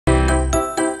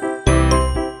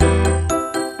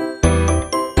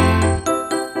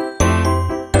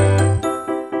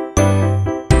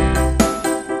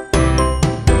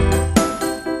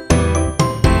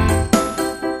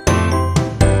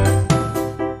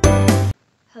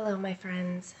my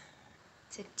friends.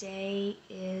 Today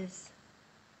is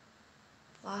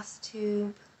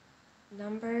Flosstube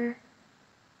number,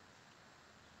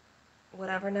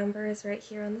 whatever number is right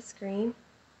here on the screen.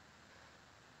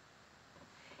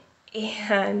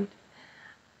 And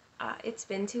it's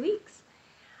been 2 weeks.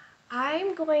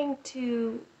 I'm going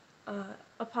to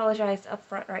apologize up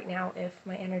front right now if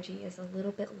my energy is a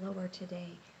little bit lower today.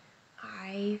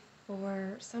 I,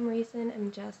 for some reason,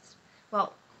 am just,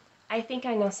 well, I think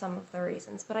I know some of the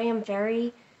reasons, but I am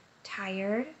very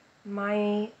tired.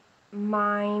 My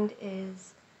mind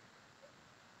is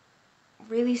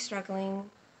really struggling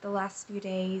the last few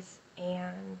days,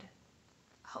 and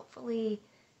hopefully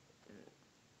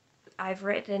I've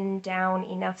written down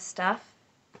enough stuff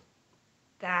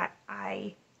that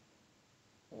I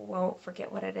won't forget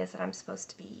what it is that I'm supposed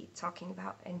to be talking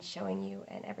about and showing you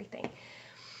and everything.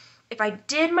 If I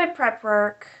did my prep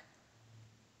work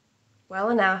well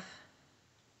enough,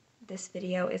 this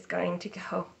video is going to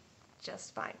go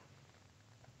just fine.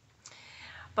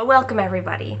 But welcome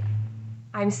everybody.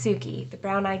 I'm Suki, the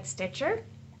Brown-Eyed Stitcher.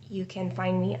 You can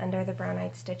find me under the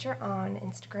Brown-Eyed Stitcher on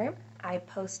Instagram. I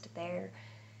post there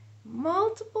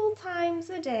multiple times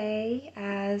a day,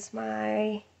 as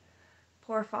my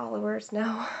poor followers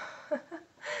know.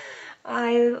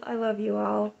 I love you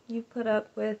all. You put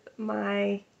up with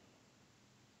my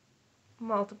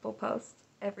multiple posts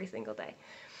every single day.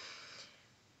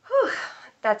 Whew,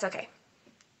 that's okay.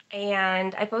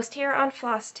 And I post here on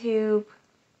Flosstube.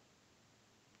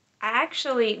 I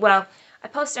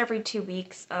post every 2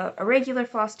 weeks a regular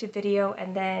Flosstube video,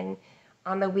 and then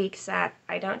on the weeks that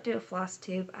I don't do a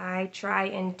Flosstube, I try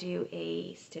and do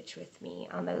a Stitch With Me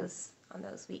on those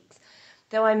weeks.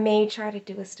 Though I may try to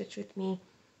do a Stitch With Me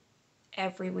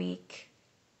every week,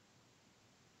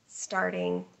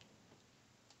 starting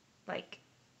like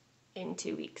in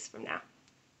 2 weeks from now,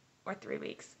 or 3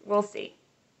 weeks. We'll see.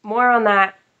 More on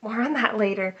that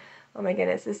later. Oh my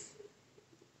goodness,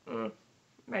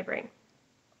 my brain.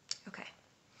 Okay.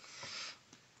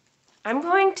 I'm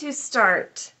going to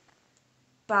start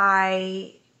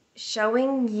by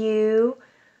showing you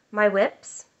my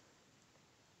whips,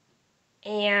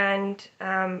 and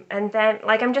then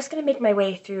I'm just gonna make my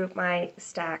way through my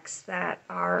stacks that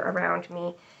are around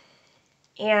me,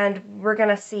 and we're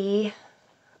gonna see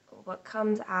what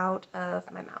comes out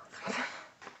of my mouth.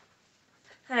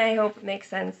 I hope it makes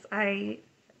sense. I'm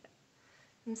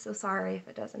so sorry if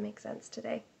it doesn't make sense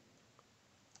today.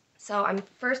 So I'm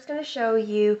first going to show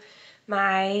you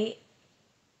my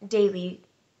daily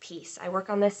piece. I work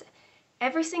on this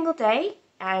every single day,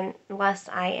 unless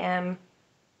I am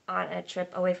on a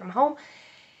trip away from home.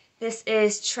 This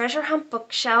is Treasure Hunt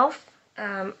Bookshelf.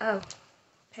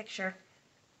 Picture.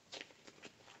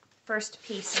 First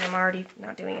piece, and I'm already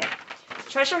not doing it.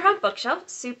 Treasure Hunt Bookshelf,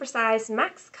 supersized,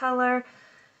 max color,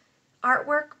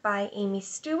 artwork by Amy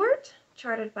Stewart,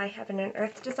 charted by Heaven and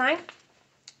Earth Design.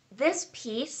 This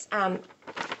piece,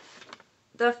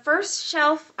 the first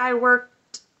shelf, I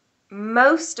worked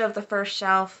most of the first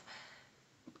shelf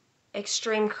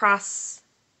extreme cross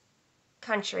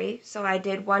country, so I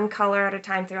did one color at a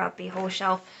time throughout the whole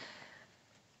shelf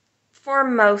for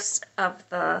most of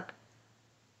that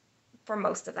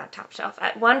top shelf.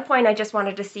 At one point I just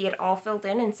wanted to see it all filled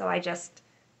in, and so I just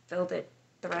filled it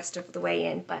the rest of the way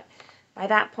in, but by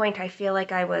that point I feel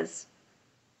like I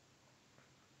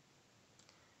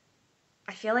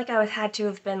had to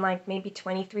have been like maybe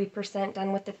 23%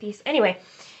 done with the piece. Anyway,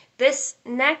 this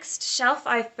next shelf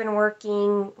I've been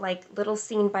working like little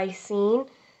scene by scene.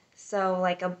 So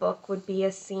like a book would be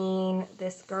a scene,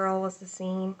 this girl was the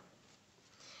scene.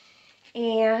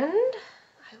 And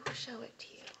I will show it to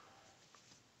you.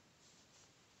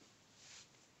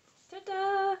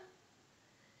 Ta-da!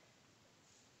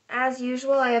 As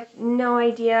usual, I have no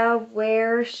idea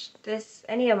where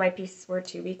any of my pieces were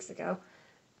 2 weeks ago,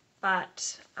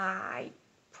 but I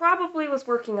probably was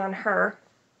working on her.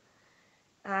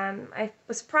 I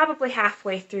was probably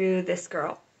halfway through this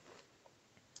girl.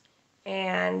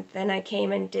 And then I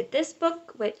came and did this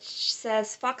book, which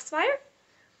says Foxfire.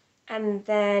 And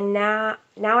then now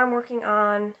I'm working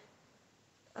on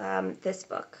this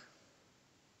book,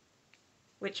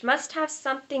 which must have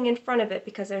something in front of it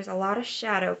because there's a lot of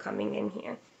shadow coming in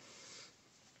here.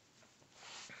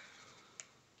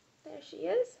 There she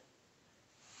is.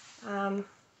 There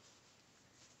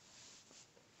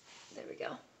we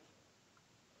go.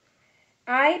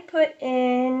 I put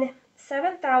in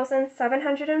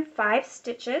 7,705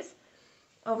 stitches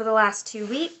over the last 2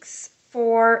 weeks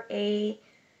for a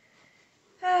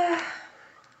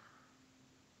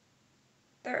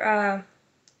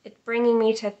it's bringing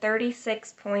me to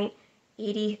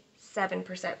 36.87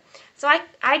 7%. So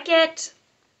I get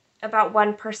about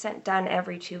 1% done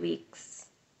every 2 weeks,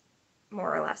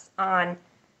 more or less, on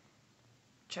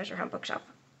Treasure Hunt Bookshelf.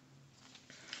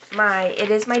 It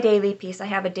is my daily piece. I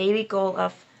have a daily goal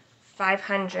of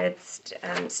 500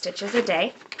 stitches a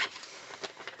day,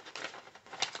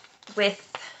 with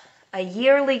a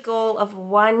yearly goal of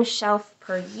 1 shelf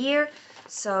per year.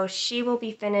 So she will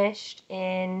be finished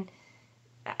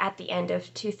at the end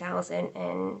of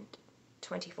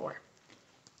 2024.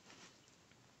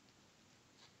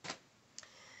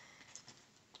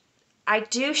 I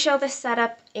do show this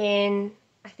setup in,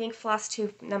 I think,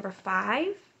 Flosstube number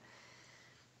 5.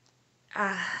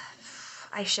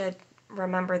 I should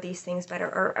remember these things better,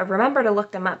 or remember to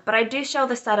look them up, but I do show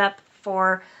the setup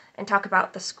and talk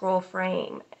about the scroll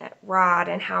frame rod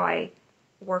and how I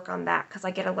work on that, because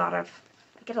I get a lot of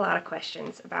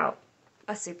questions about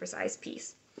a supersized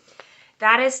piece.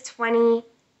 That is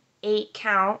 28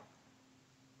 count,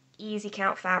 easy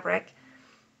count fabric,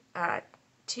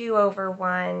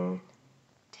 2/1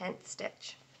 10th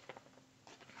stitch.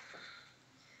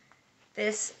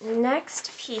 This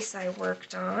next piece I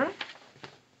worked on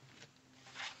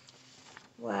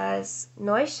was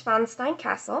Neuschwanstein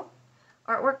Castle,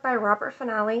 artwork by Robert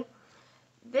Finale.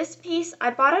 This piece,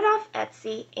 I bought it off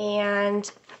Etsy,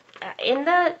 and in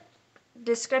the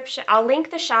description, I'll link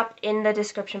the shop in the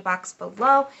description box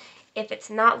below. If it's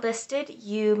not listed,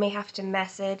 you may have to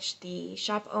message the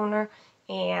shop owner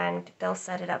and they'll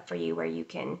set it up for you where you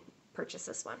can purchase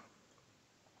this one.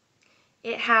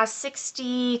 It has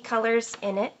 60 colors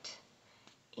in it,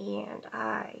 and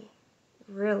I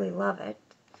really love it.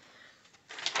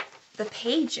 The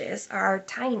pages are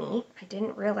tiny. I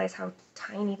didn't realize how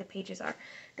tiny the pages are.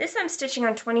 This I'm stitching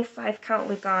on 25 count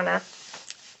Lugana.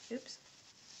 Oops.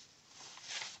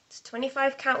 It's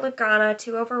 25 count Lugana,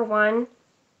 2/1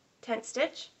 10th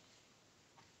stitch.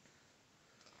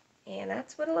 And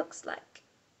that's what it looks like.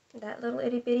 That little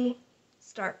itty bitty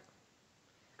start.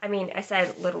 I mean, I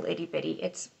said little itty bitty.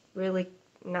 It's really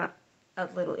not a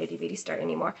little itty bitty start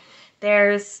anymore.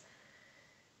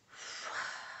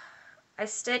 I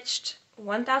stitched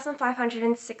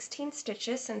 1,516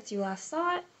 stitches since you last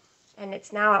saw it, and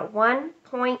it's now at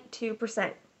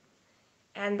 1.2%.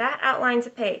 And that outlines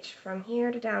a page from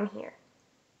here to down here.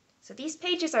 So these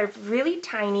pages are really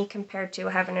tiny compared to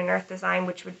Heaven and Earth design,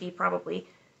 which would be probably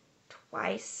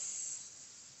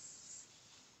twice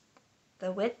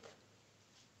the width.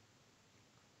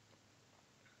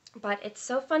 But it's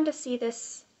so fun to see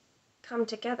this come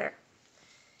together.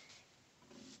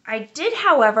 I did,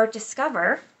 however,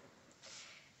 discover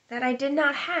that I did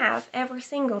not have every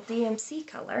single DMC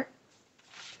color,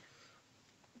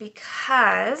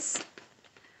 because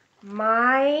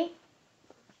my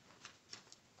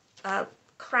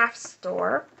craft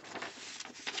store,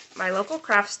 my local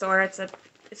craft store,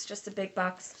 it's just a big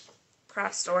box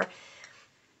craft store,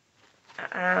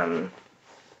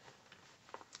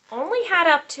 only had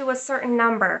up to a certain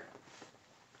number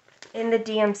in the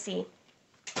DMC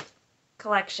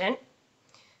collection.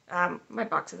 My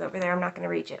box is over there. I'm not going to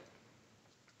reach it.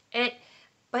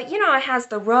 But you know, it has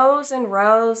the rows and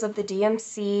rows of the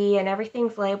DMC and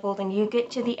everything's labeled, and you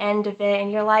get to the end of it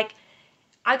and you're like,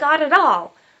 I got it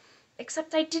all.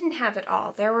 Except I didn't have it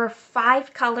all. There were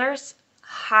 5 colors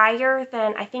higher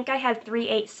than, I think I had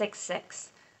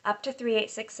 3866, up to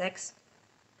 3866.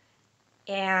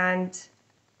 And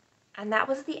that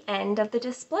was the end of the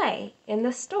display in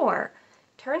the store.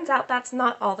 Turns out that's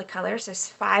not all the colors. There's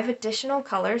 5 additional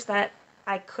colors that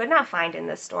I could not find in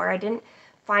the store. I didn't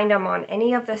find them on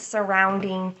any of the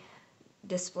surrounding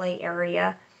display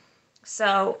area.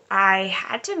 So I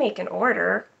had to make an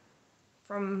order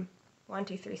from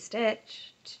 123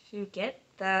 Stitch to get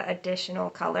the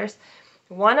additional colors.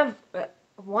 One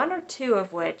or two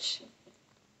of which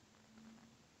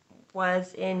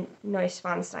was in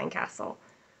Neuschwanstein Castle,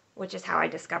 which is how I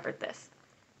discovered this.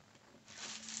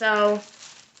 So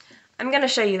I'm going to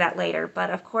show you that later,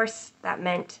 but of course that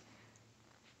meant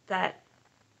that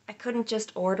I couldn't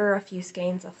just order a few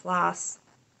skeins of floss,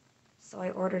 so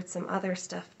I ordered some other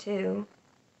stuff too.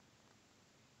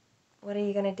 What are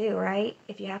you going to do, right?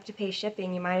 If you have to pay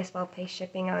shipping, you might as well pay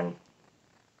shipping on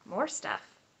more stuff.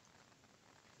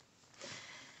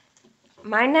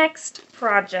 My next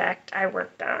project I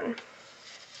worked on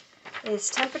is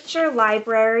Temperature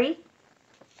Library.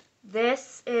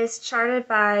 This is charted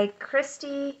by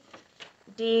Christy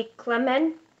D.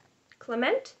 Clementi?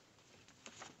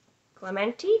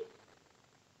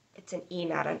 It's an E,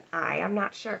 not an I. I'm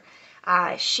not sure.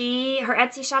 Her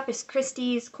Etsy shop is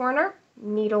Christy's Corner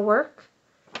Needlework.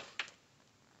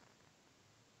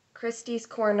 Christy's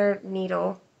Corner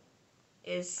Needle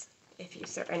is if you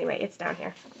search. Anyway, it's down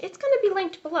here. It's going to be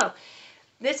linked below.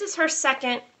 This is her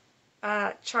second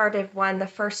charted one. The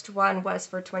first one was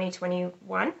for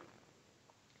 2021.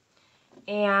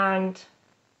 And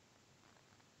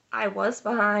I was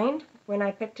behind when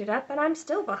I picked it up, and I'm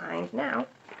still behind now.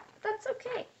 But that's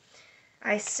okay.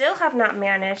 I still have not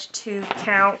managed to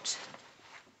count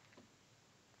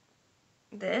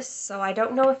this, so I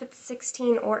don't know if it's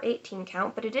 16 or 18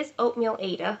 count, but it is Oatmeal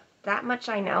Ada. That much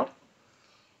I know.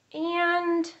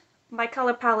 And my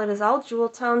color palette is all jewel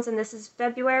tones, and this is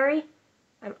February.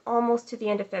 I'm almost to the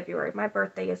end of February. My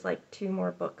birthday is like 2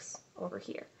 more books over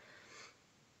here.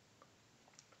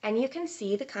 And you can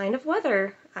see the kind of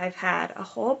weather I've had. A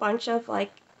whole bunch of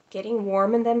like getting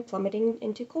warm and then plummeting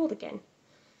into cold again.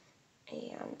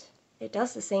 And it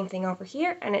does the same thing over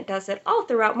here, and it does it all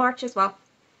throughout March as well.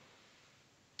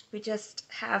 We just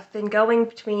have been going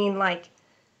between like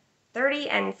 30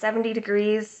 and 70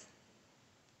 degrees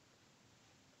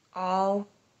all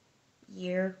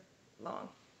year long.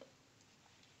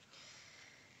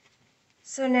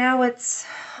 So now it's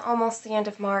almost the end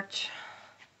of March.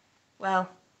 Well,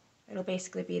 it'll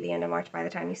basically be the end of March by the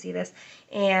time you see this.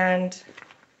 And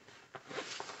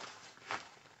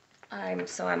I'm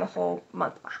a whole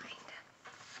month behind.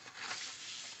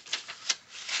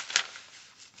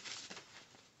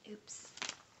 Oops.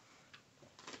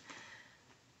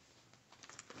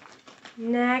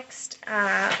 Next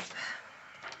up,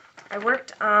 I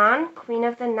worked on Queen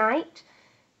of the Night.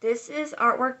 This is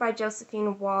artwork by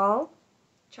Josephine Wall,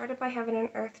 charted by Heaven and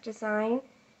Earth Design.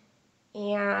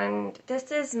 And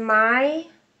this is my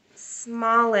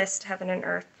smallest Heaven and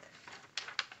Earth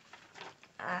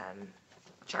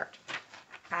chart.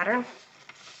 Pattern,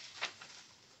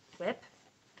 whip,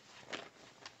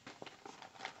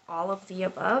 all of the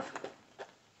above.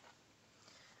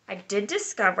 I did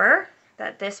discover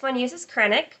that this one uses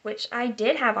Krennic, which I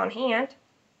did have on hand.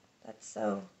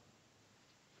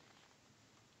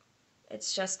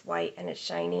 It's just white and it's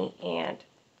shiny, and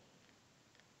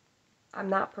I'm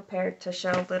not prepared to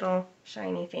show little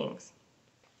shiny things.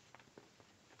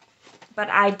 But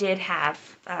I did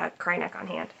have Krennic on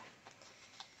hand.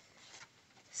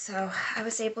 So I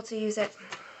was able to use it.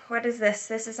 What is this?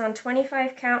 This is on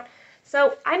 25 count.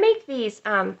 So I make these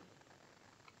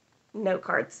note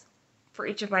cards for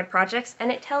each of my projects,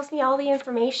 and it tells me all the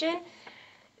information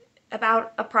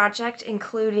about a project,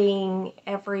 including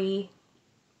every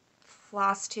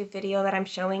Flosstube video that I'm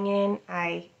showing in.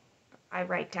 I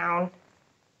write down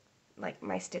like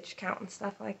my stitch count and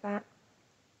stuff like that.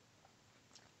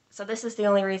 So this is the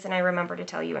only reason I remember to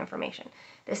tell you information.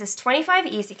 This is 25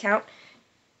 easy count,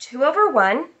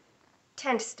 2/1,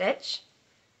 10 stitch.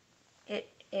 It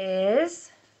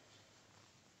is,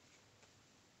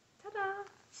 ta-da,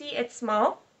 see, it's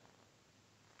small.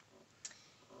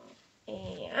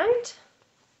 And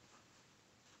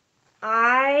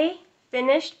I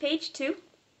finished page 2.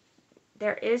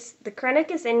 The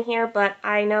Krennic is in here, but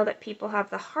I know that people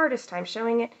have the hardest time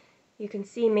showing it. You can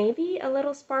see maybe a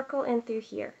little sparkle in through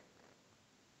here.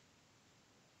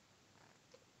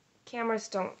 Cameras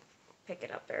don't pick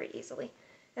it up very easily.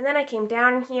 And then I came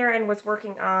down here and was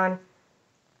working on,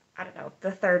 I don't know,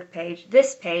 the 3rd page.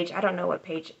 This page, I don't know what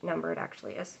page number it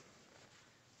actually is.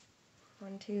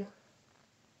 1, 2.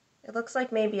 It looks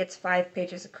like maybe it's 5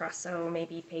 pages across, so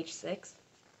maybe page 6.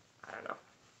 I don't know.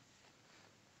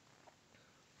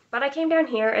 But I came down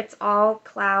here, it's all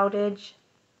cloudage,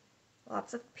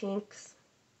 lots of pinks.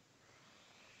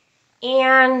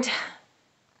 And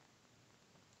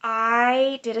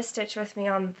I did a stitch with me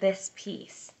on this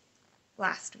piece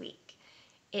last week.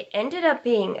 It ended up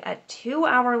being a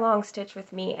 2-hour-long stitch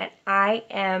with me, and I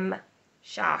am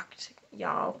shocked,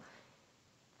 y'all,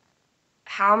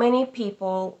 how many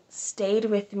people stayed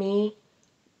with me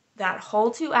that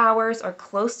whole 2 hours or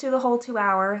close to the whole 2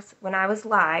 hours when I was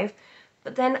live,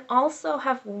 but then also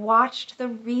have watched the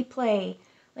replay.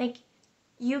 Like,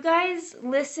 you guys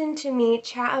listen to me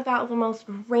chat about the most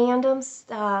random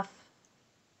stuff.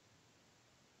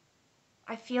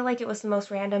 I feel like it was the most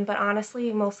random, but honestly,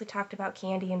 we mostly talked about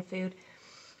candy and food.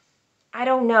 I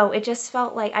don't know. It just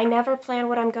felt like I never plan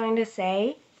what I'm going to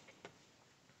say.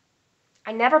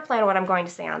 I never plan what I'm going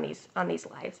to say on these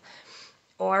lives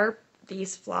or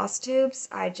these floss tubes.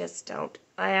 I just don't.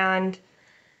 And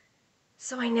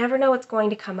so I never know what's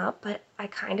going to come up, but I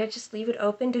kind of just leave it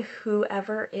open to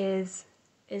whoever is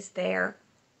there.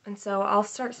 And so I'll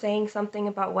start saying something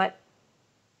about what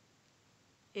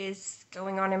is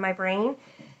going on in my brain,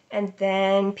 and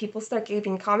then people start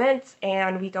giving comments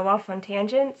and we go off on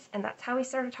tangents, and that's how we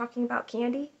started talking about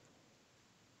candy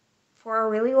for a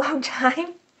really long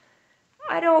time.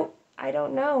 I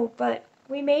don't know, but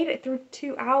We made it through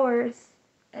 2 hours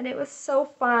and it was so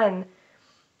fun.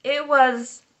 It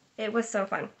was so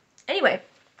fun. Anyway,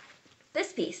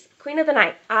 this piece, Queen of the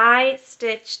Night, I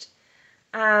stitched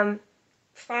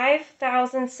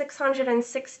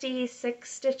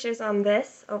 5,666 stitches on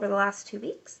this over the last 2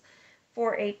 weeks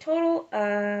for a total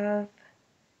of,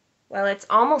 well, it's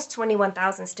almost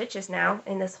 21,000 stitches now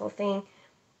in this whole thing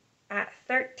at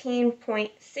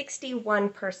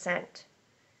 13.61%,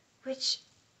 which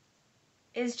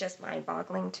is just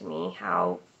mind-boggling to me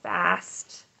how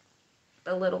fast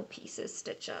the little pieces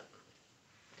stitch up.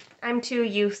 I'm too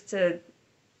used to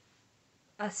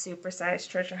a supersized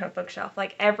treasure hunt bookshelf.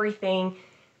 Like everything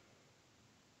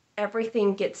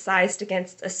gets sized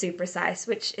against a supersize,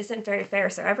 which isn't very fair.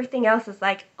 So everything else is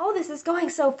like, oh, this is going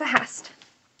so fast.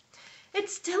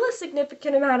 It's still a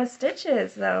significant amount of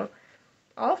stitches, though.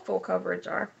 All full coverage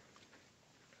are.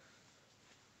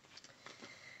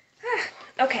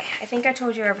 Okay, I think I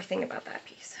told you everything about that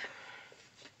piece.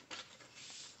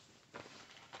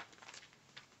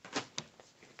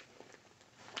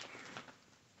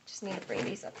 Just need to bring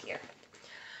these up here.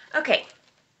 Okay,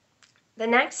 the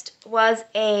next was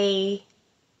a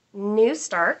new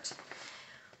start.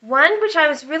 One which I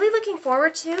was really looking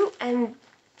forward to, and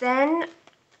then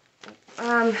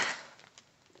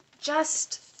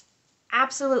just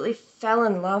absolutely fell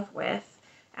in love with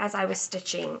as I was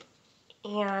stitching.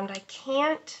 And I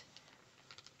can't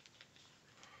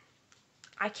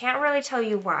really tell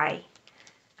you why,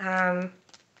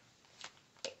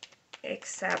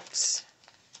 except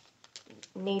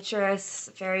nature is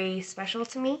very special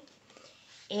to me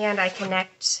and I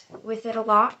connect with it a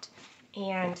lot.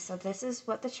 And so this is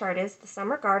what the chart is, the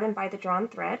Summer Garden by the Drawn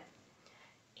Thread.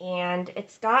 And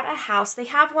it's got a house. They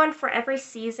have one for every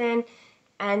season,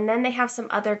 and then they have some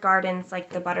other gardens like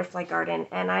the Butterfly Garden,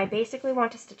 and I basically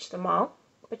want to stitch them all.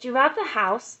 But you have the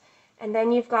house, and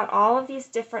then you've got all of these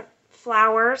different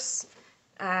flowers.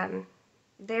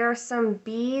 There are some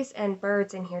bees and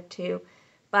birds in here too,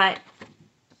 but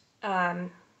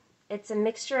it's a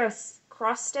mixture of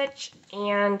cross stitch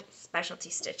and specialty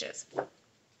stitches.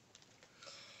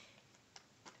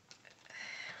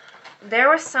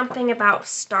 There was something about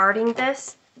starting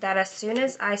this that as soon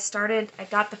as I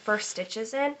got the first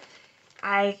stitches in,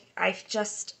 I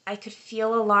could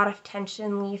feel a lot of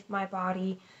tension leave my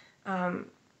body.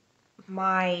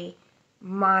 My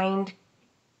mind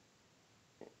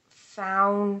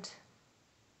found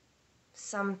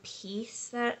some peace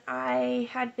that I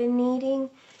had been needing,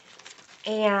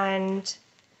 and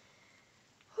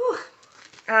whew,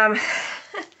 I'll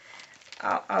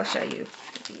show you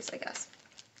these, I guess.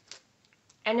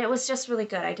 And it was just really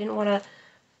good. I didn't want to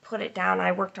put it down.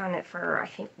 I worked on it for, I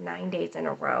think, 9 days in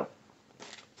a row.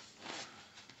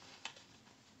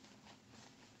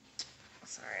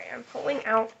 Sorry, I'm pulling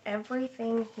out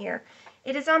everything here.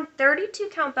 It is on 32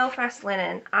 count Belfast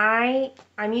linen.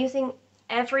 I'm using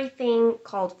everything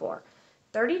called for.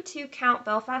 32 count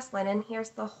Belfast linen. Here's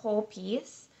the whole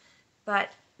piece. But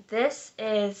this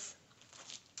is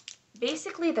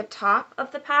basically the top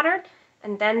of the pattern.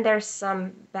 And then there's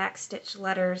some backstitch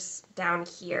letters down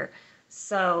here.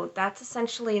 So that's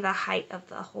essentially the height of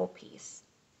the whole piece.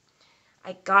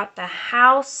 I got the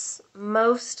house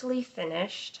mostly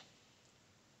finished.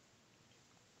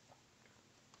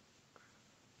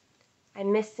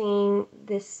 I'm missing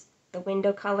the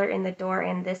window color in the door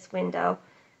and this window.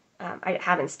 I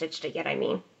haven't stitched it yet, I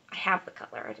mean. I have the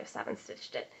color, I just haven't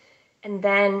stitched it. And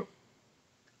then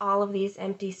all of these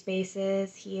empty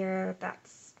spaces here,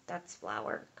 that's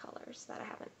flower colors that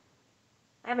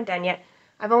I haven't done yet.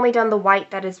 I've only done the white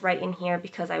that is right in here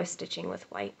because I was stitching with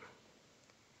white.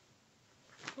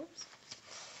 Oops.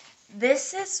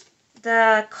 This is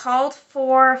the called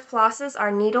for flosses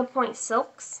are needlepoint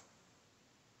silks,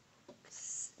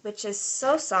 which is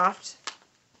so soft.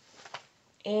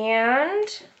 And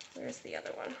where's the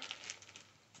other one?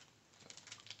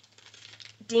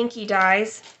 Dinky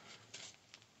dyes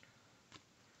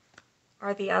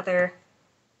are the other.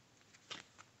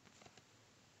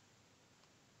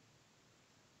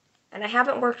 And I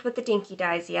haven't worked with the dinky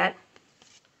dyes yet.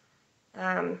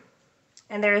 And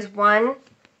there is one,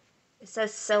 it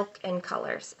says silk in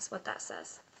colors, is what that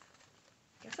says.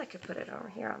 I guess I could put it over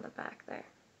here on the back there.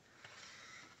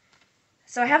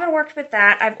 So I haven't worked with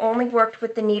that. I've only worked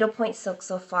with the needlepoint silk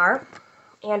so far.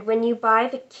 And when you buy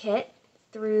the kit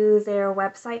through their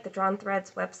website, the Drawn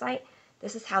Threads website,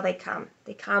 this is how they come.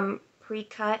 They come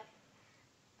pre-cut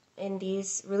in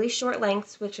these really short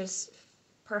lengths, which is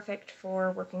perfect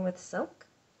for working with silk.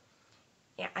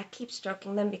 Yeah, I keep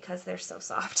stroking them because they're so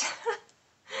soft.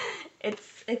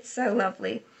 It's so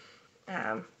lovely.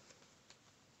 But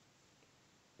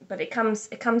but it comes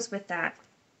with that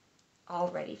all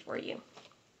ready for you.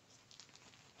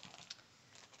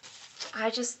 I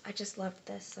just love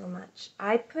this so much.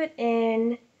 I put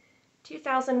in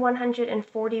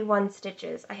 2,141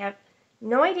 stitches. I have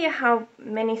no idea how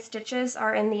many stitches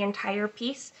are in the entire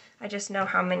piece. I just know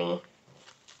how many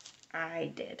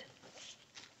I did.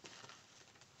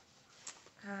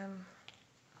 I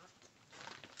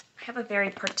have a very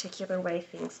particular way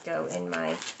things go in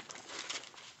my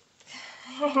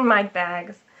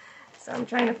bags, so I'm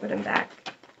trying to put them back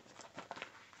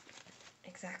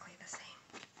exactly the same.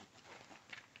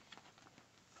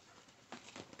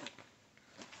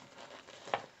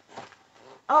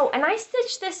 Oh, and I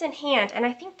stitched this in hand, and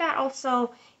I think that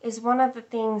also is one of the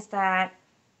things that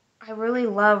I really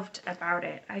loved about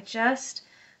it. I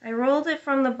rolled it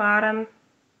from the bottom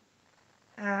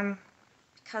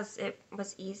because it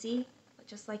was easy,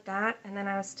 just like that, and then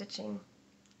I was stitching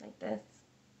like this.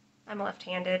 I'm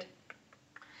left-handed.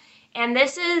 And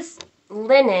this is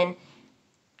linen,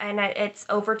 and it's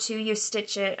over 2. You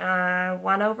stitch it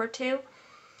 1/2.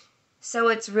 So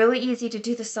it's really easy to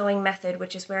do the sewing method,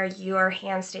 which is where your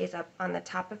hand stays up on the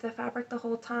top of the fabric the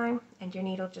whole time, and your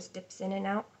needle just dips in and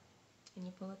out, and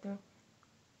you pull it through.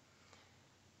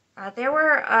 There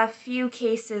were a few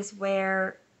cases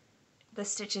where the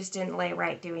stitches didn't lay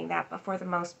right doing that, but for the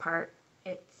most part,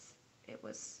 it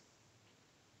was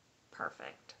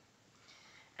perfect.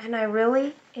 And I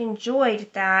really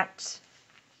enjoyed that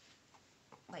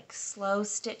like slow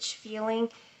stitch feeling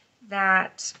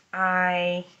that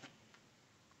I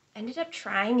ended up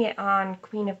trying it on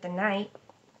Queen of the Night.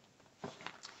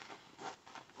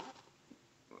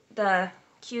 The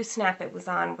Q snap it was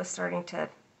on was starting to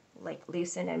like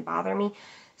loosen and bother me,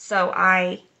 so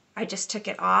I just took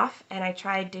it off and I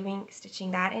tried stitching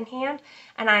that in hand,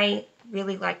 and I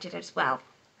really liked it as well.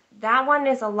 That one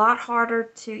is a lot harder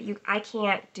to, I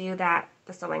can't do that,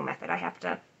 the sewing method. I have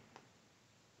to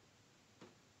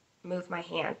move my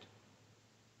hand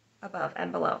above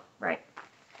and below, right?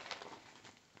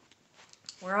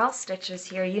 We're all stitches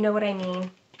here, you know what I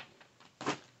mean.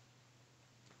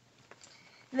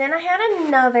 Then I had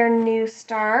another new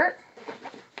start.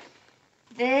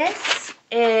 This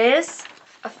is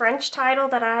a French title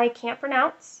that I can't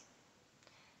pronounce,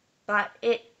 but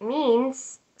it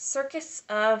means Circus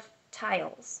of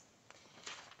Tiles.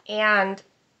 And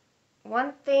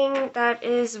one thing that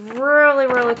is really,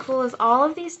 really cool is all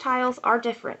of these tiles are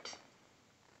different.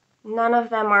 None of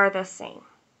them are the same.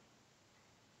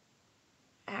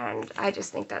 And I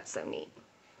just think that's so neat.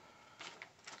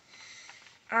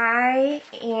 I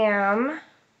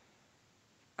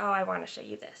want to show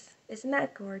you this. Isn't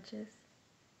that gorgeous?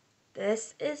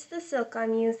 This is the silk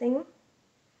I'm using.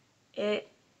 It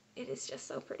is just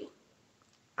so pretty.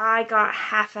 I got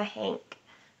half a hank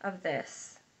of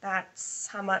this. That's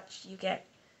how much you get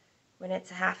when it's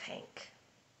a half hank.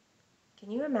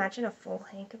 Can you imagine a full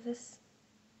hank of this?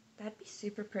 That'd be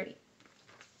super pretty.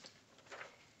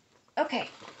 Okay.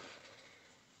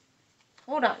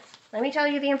 Hold on. Let me tell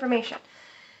you the information.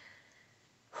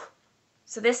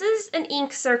 So this is an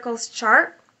ink circles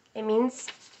chart. It means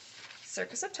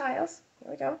Circus of Tiles.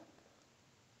 Here we go.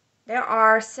 There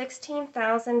are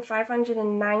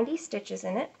 16,590 stitches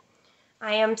in it.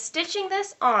 I am stitching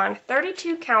this on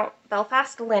 32 count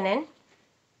Belfast linen,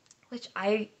 which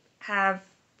I have.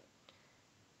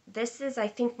 This is, I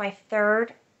think, my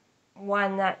third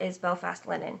one that is Belfast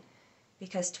linen,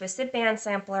 because Twisted Band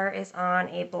Sampler is on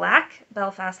a black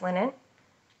Belfast linen.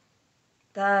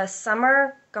 The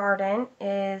Summer Garden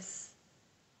is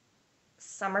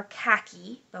Summer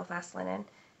Khaki Belfast linen,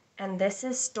 and this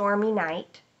is Stormy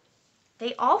Night.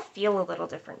 They all feel a little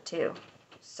different too.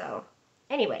 So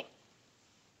anyway,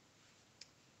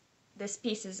 this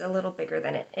piece is a little bigger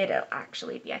than it'll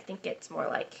actually be. I think it's more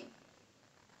like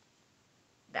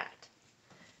that.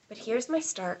 But here's my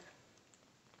start.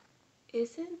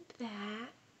 Isn't that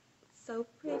so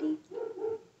pretty?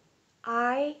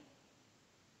 I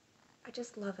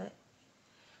just love it.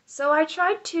 So I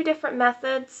tried 2 different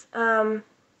methods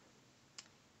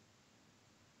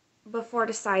before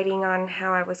deciding on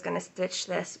how I was going to stitch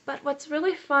this. But what's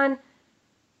really fun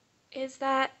is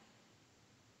that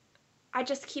I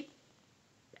just keep,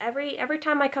 every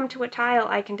time I come to a tile,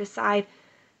 I can decide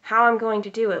how I'm going to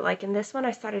do it. Like in this one,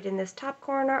 I started in this top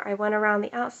corner, I went around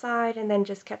the outside, and then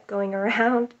just kept going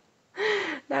around.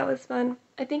 That was fun.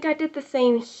 I think I did the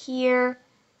same here.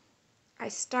 I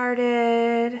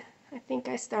think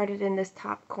I started in this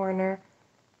top corner,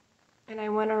 and I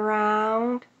went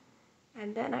around,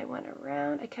 and then I went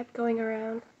around. I kept going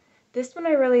around. This one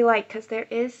I really like because there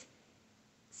is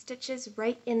stitches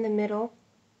right in the middle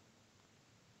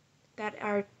that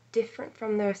are different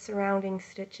from the surrounding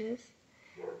stitches.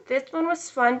 This one was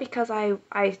fun because I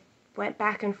went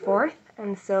back and forth,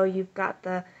 and so you've got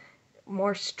the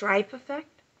more stripe effect.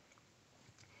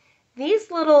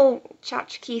 These little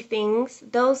tchotchke things,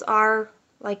 those are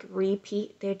like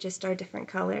repeat, they just are different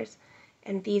colors.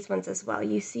 And these ones as well.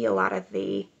 You see a lot of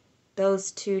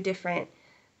those two different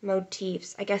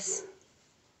motifs. I guess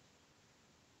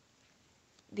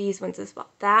these ones as well.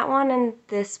 That one and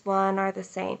this one are the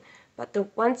same. But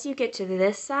once you get to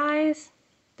this size,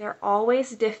 they're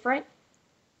always different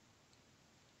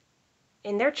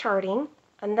in their charting.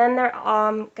 And then they're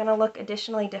gonna look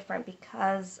additionally different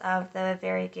because of the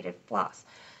variegated floss.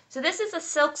 So this is a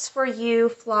Silks for You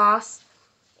floss.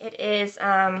 It is,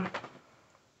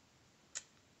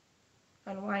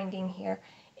 unwinding here.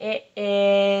 It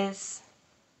is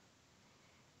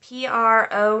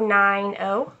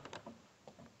PRO90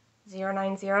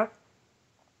 090.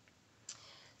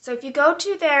 So if you go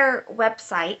to their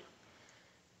website,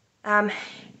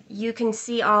 you can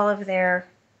see all of their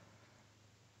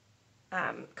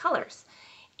colors,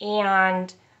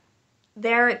 and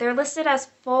they're listed as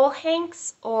full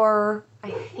hanks, or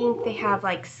I think they have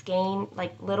like skein,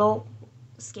 like little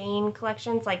skein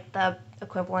collections, like the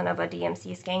equivalent of a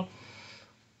DMC skein.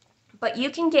 But you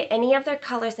can get any of their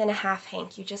colors in a half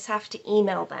hank. You just have to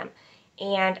email them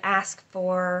and ask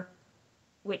for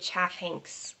which half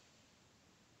hanks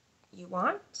you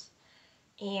want,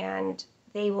 and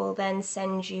they will then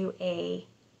send you a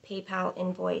PayPal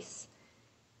invoice.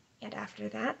 And after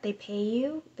that, they pay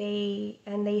you,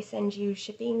 and they send you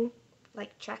shipping,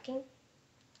 like tracking.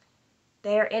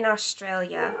 They're in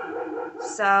Australia,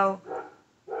 so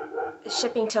the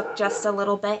shipping took just a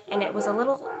little bit, and it was a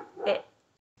little bit.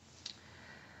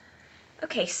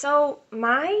 Okay, so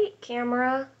my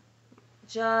camera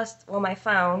my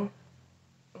phone,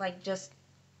 like just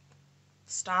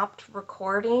stopped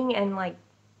recording and like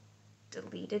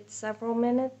deleted several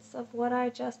minutes of what I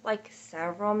just, like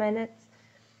several minutes.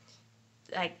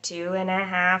 Like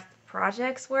 2.5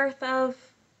 projects worth of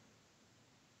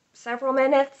several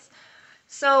minutes.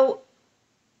 So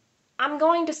I'm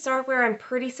going to start where I'm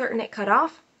pretty certain it cut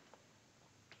off.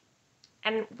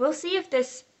 And we'll see if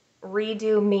this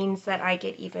redo means that I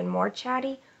get even more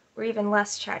chatty or even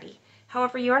less chatty.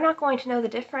 However, you're not going to know the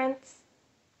difference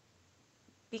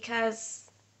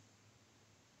because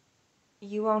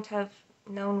you won't have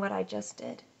known what I just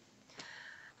did.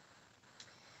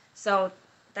 So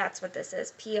that's what this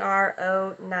is,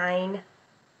 PRO90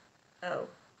 or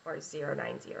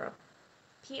 090.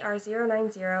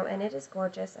 PR090, and it is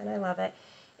gorgeous, and I love it.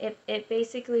 It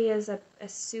basically is a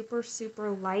super,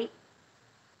 super light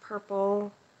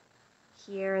purple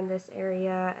here in this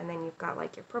area, and then you've got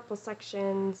like your purple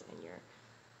sections and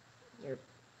your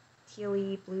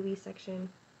tealy, bluey section.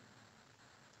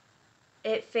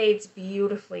 It fades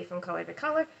beautifully from color to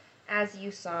color, as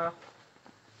you saw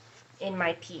in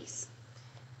my piece.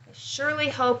 I surely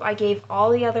hope I gave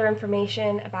all the other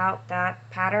information about that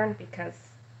pattern because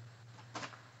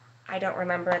I don't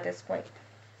remember at this point.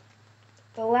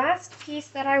 The last piece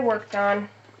that I worked on,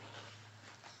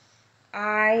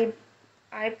 I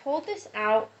pulled this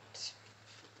out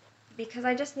because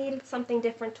I just needed something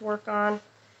different to work on.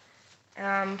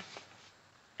 And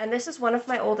this is one of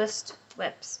my oldest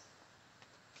whips.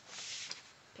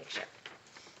 Picture.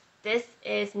 This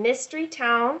is Mystery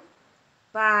Town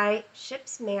by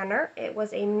Ship's Manor. It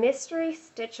was a mystery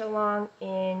stitch along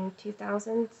in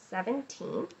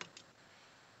 2017.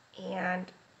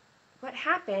 And what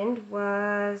happened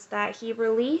was that he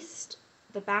released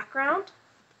the background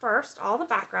first. All the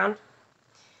background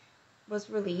was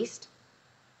released,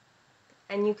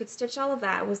 and you could stitch all of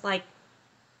that. It was like,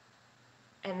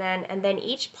 and then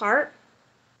each part,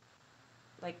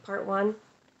 like part one,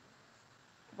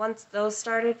 once those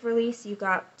started release, you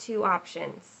got 2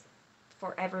 options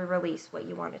for every release what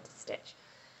you wanted to stitch.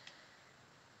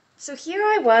 So here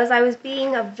I was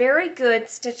being a very good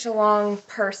stitch along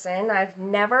person. I had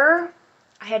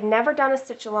never done a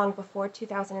stitch along before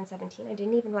 2017. I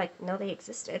didn't even know they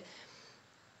existed.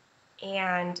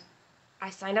 And I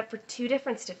signed up for 2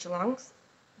 different stitch alongs.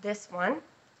 This one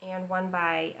and one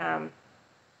by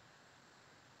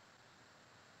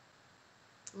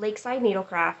Lakeside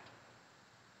Needlecraft,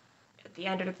 the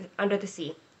Under the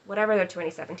Sea, whatever their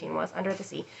 2017 was, Under the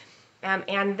Sea.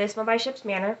 And this one by Ship's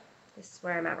Manor. This is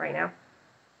where I'm at right now.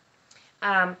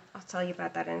 I'll tell you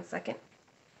about that in a second.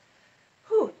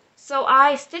 Whew. So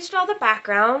I stitched all the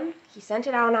background. He sent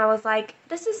it out, and I was like,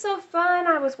 this is so fun.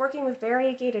 I was working with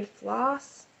variegated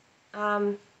floss.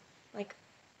 Like,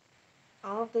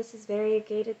 all of this is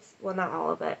variegated. Well, not all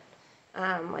of it.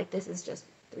 Like, this is just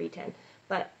 310.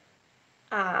 But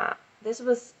this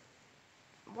was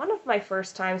one of my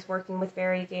first times working with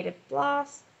variegated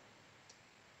floss,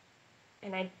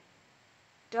 and I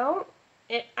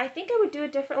think I would do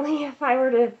it differently if I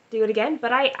were to do it again,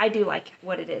 but I do like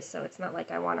what it is, so it's not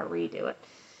like I want to redo it.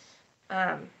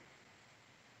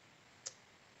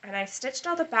 And I stitched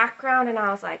all the background, and I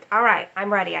was like, all right,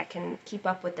 I'm ready. I can keep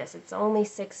up with this. It's only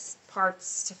 6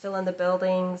 parts to fill in the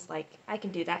buildings. Like, I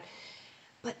can do that.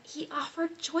 But he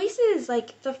offered choices.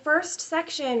 Like, the first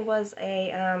section was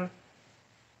a,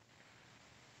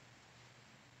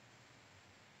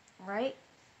 right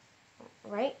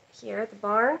here, the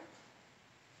barn.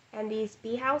 And these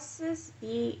bee houses,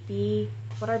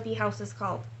 what are bee houses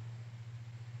called?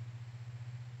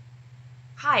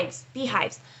 Hives,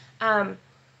 beehives.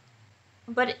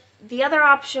 But the other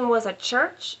option was a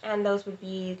church, and those would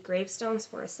be gravestones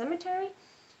for a cemetery.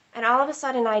 And all of a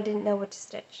sudden, I didn't know what to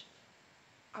stitch.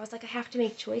 I was like, I have to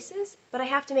make choices, but I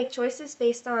have to make choices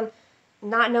based on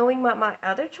not knowing what my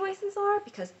other choices are,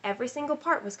 because every single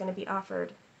part was going to be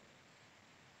offered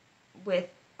with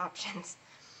options.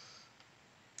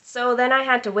 So then I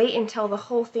had to wait until the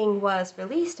whole thing was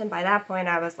released, and by that point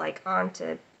I was like on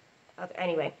to,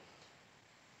 anyway.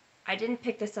 I didn't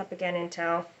pick this up again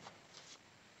until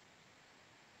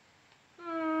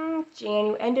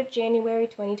end of January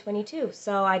 2022,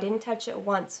 so I didn't touch it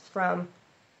once from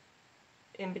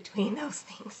in between those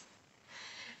things.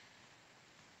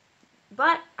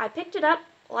 But I picked it up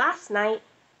last night,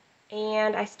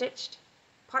 and I stitched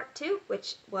part 2,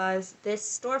 which was this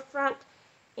storefront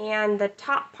and the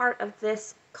top part of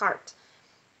this cart.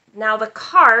 Now the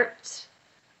cart,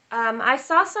 I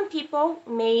saw some people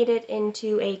made it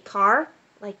into a car,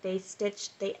 like they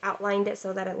outlined it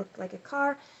so that it looked like a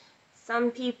car.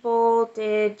 Some people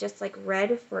did just like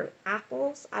red for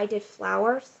apples. I did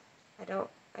flowers. I don't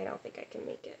think I can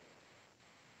make it.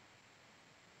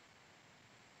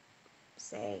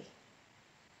 Say,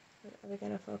 are we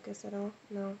gonna focus at all?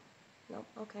 No,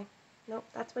 okay. Nope,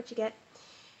 that's what you get.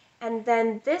 And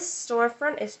then this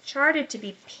storefront is charted to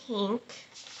be pink.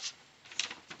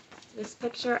 This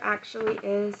picture actually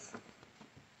is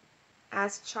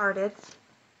as charted,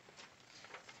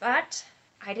 but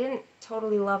I didn't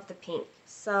totally love the pink,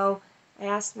 so I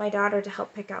asked my daughter to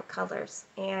help pick out colors,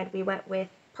 and we went with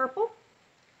purple,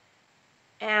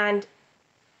 and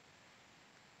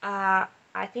I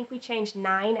think we changed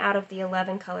 9 out of the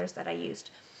 11 colors that I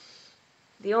used.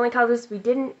 The only colors we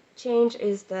didn't change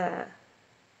is the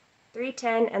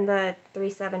 310 and the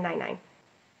 3799.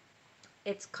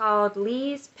 It's called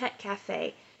Lee's Pet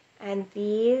Cafe, and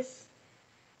these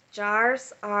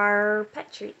jars are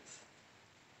pet treats.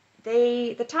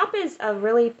 The top is a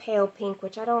really pale pink,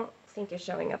 which I don't think is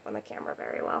showing up on the camera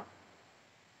very well,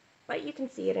 but you can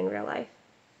see it in real life.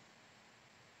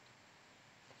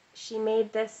 She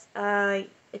made this,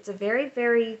 it's a very,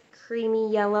 very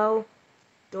creamy yellow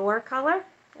door color,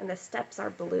 and the steps are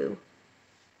blue.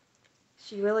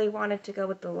 She really wanted to go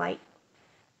with the light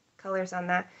colors on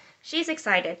that. She's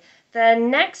excited. The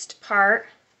next part,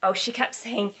 oh, she kept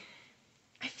saying,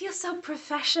 I feel so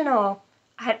professional.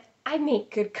 I make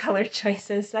good color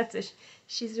choices.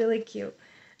 She's really cute.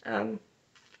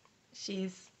 She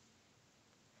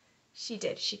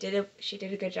did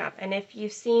a good job. And if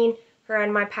you've seen her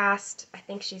in my past, I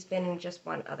think she's been in just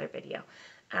one other video.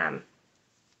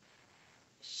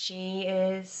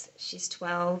 She's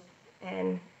 12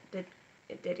 and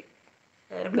did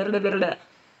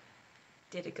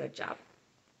a good job.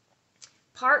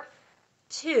 Part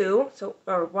 2,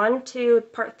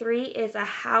 part 3 is a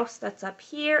house that's up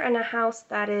here and a house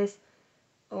that is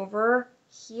over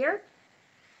here.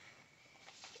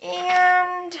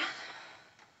 And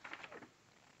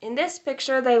in this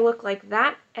picture, they look like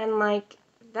that and like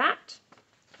that.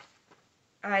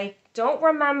 I don't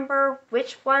remember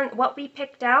what we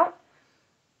picked out,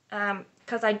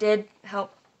 because I did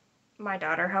help, my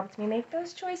daughter helped me make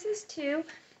those choices too.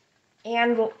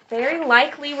 And very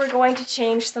likely we're going to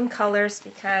change some colors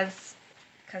because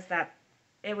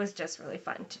it was just really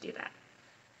fun to do that.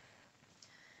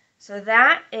 So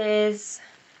that is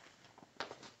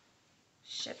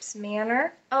Ship's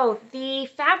Manor. Oh, the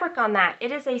fabric on that,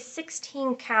 it is a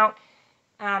 16 count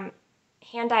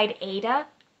hand-dyed Aida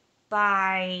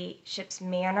by Ship's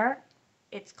Manor.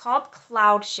 It's called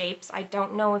Cloud Shapes. I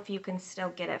don't know if you can still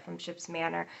get it from Ship's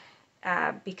Manor,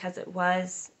 because it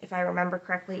was, if I remember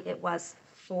correctly, it was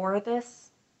for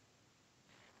this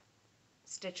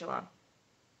stitch along.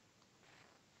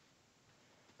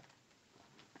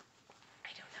 I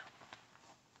don't know.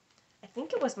 I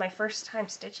think it was my first time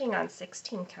stitching on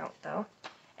 16 count though,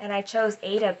 and I chose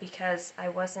Aida because I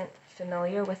wasn't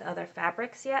familiar with other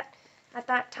fabrics yet. at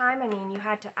that time. I mean,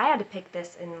 I had to pick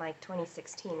this in like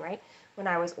 2016, right? When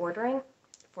I was ordering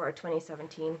for a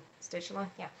 2017 stitch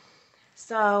along. Yeah.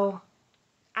 So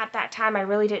at that time, I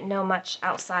really didn't know much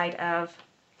outside of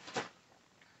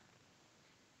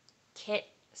kit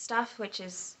stuff, which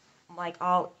is like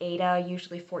all Aida,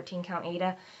 usually 14 count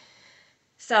Aida.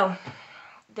 So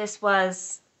this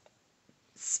was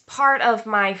part of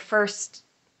my first,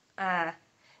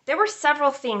 there were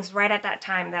several things right at that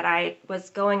time that I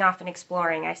was going off and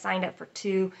exploring. I signed up for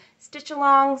 2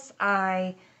 stitch-alongs.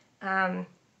 I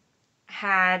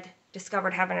had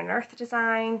discovered Heaven and Earth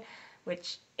design,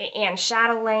 and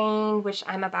Chatelaine, which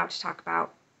I'm about to talk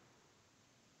about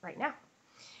right now.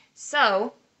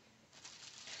 So,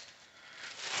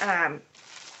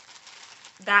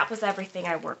 that was everything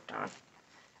I worked on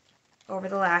over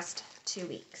the last 2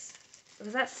 weeks.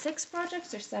 Was that 6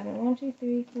 projects or 7? 1, 2,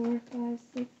 3, 4, 5,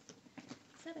 6,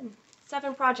 7.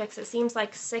 7 projects. It seems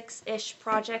like 6-ish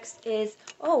projects is...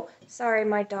 Oh, sorry,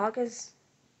 my dog is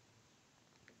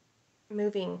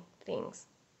moving things.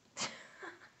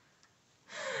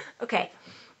 Okay.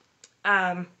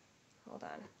 Hold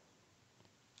on.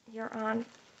 You're on,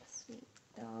 sweet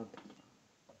dog.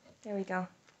 There we go.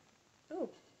 Oh,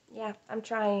 yeah, I'm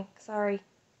trying. Sorry.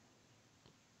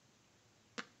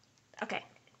 Okay.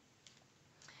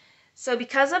 So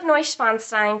because of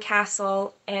Neuschwanstein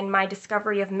Castle and my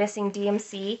discovery of missing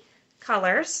DMC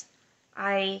colors,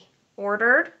 I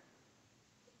ordered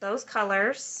those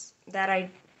colors that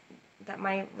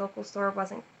my local store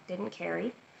didn't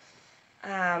carry.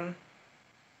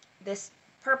 This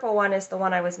purple one is the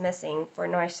one I was missing for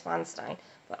Neuschwanstein.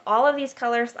 But all of these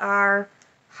colors are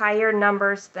higher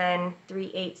numbers than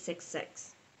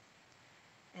 3866.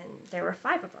 And there were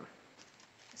 5 of them.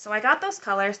 So I got those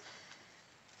colors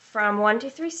from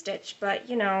 123 Stitch, but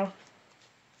you know,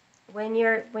 when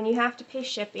you have to pay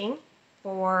shipping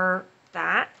for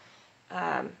that,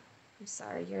 I'm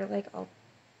sorry, you're like all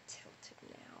tilted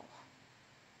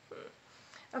now.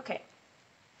 Okay.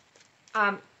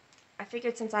 I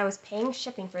figured since I was paying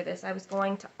shipping for this, I was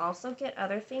going to also get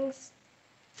other things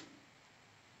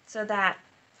so that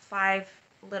 5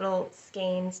 little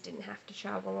skeins didn't have to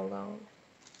travel alone.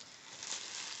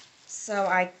 So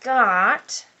I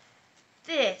got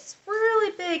this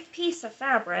really big piece of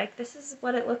fabric. This is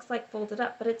what it looks like folded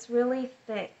up, but it's really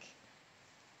thick.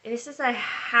 This is a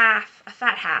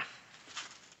fat half.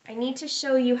 I need to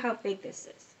show you how big this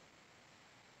is.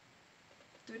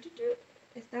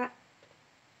 Is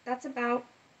that's about,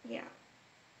 yeah.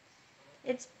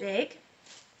 It's big.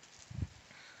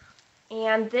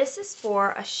 And this is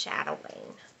for a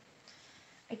chatelaine.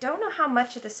 I don't know how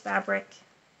much of this fabric.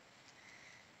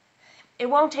 It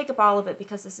won't take up all of it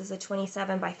because this is a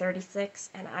 27 by 36,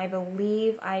 and I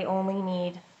believe I only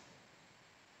need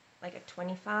like a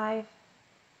 25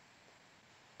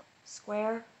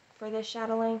 square for this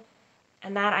chatelaine,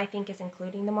 and that I think is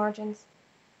including the margins.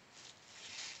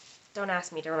 Don't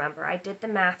ask me to remember. I did the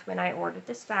math when I ordered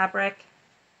this fabric,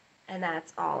 and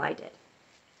that's all I did.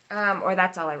 Or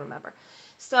that's all I remember.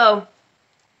 So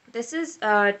this is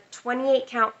a 28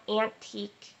 count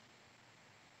antique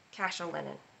casual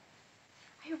linen.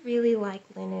 I really like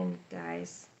linen,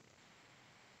 guys.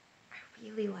 I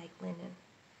really like linen.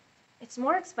 It's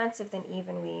more expensive than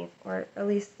even weave, or at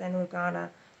least than Lugana.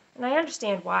 And I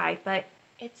understand why, but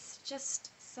it's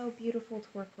just so beautiful to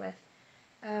work with.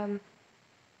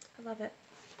 I love it.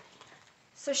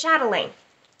 So chatelaine.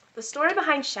 The story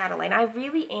behind chatelaine. I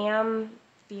really am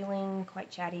feeling quite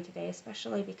chatty today,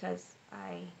 especially because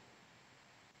I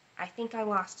think I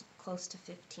lost close to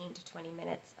 15 to 20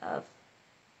 minutes of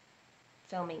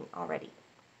filming already.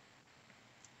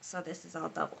 So this is all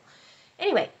double.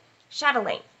 Anyway,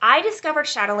 chatelaine. I discovered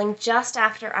chatelaine just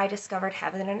after I discovered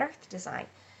Heaven and Earth design.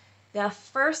 The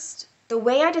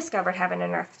way I discovered Heaven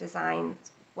and Earth design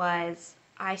was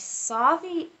I saw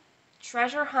the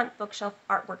treasure hunt bookshelf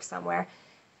artwork somewhere,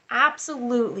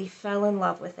 absolutely fell in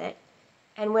love with it,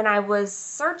 and when I was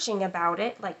searching about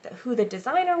it, like who the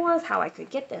designer was, how I could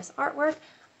get this artwork,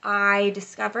 I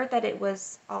discovered that it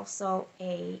was also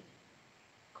a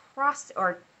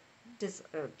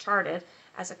charted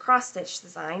as a cross-stitch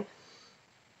design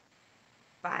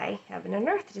by Heaven and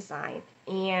Earth Design.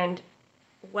 And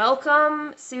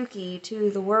welcome, Suki, to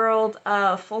the world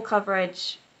of full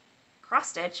coverage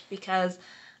cross-stitch, because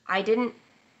I didn't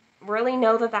really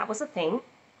know that that was a thing.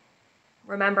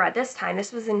 Remember, at this time,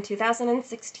 this was in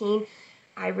 2016,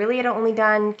 I really had only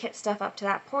done kit stuff up to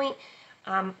that point,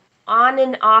 on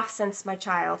and off since my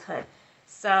childhood.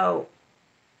 So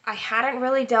I hadn't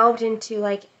really delved into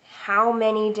like how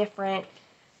many different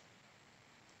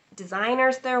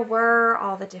designers there were,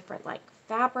 all the different like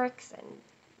fabrics and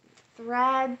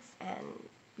threads and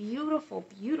beautiful,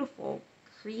 beautiful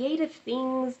creative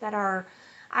things that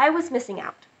I was missing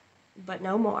out, but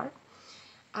no more.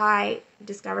 I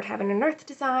discovered Heaven and Earth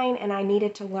design, and I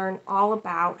needed to learn all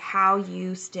about how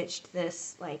you stitched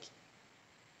this, like,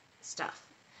 stuff.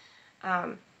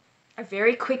 I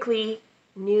very quickly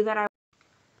knew that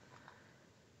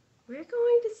we're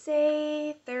going to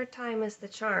say third time is the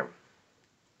charm.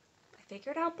 I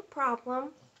figured out the problem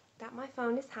that my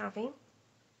phone is having.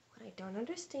 What I don't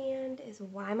understand is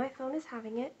why my phone is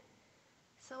having it.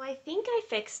 So I think I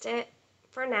fixed it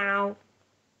for now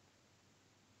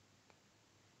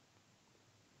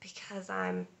because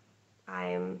I'm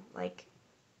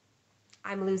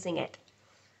losing it.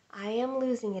 I am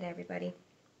losing it, everybody.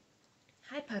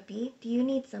 Hi, puppy. Do you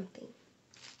need something?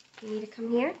 Do you need to come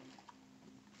here?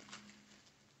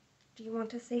 Do you want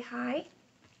to say hi?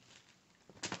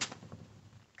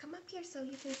 Come up here so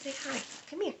you can say hi.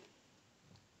 Come here.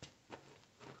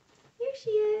 Here she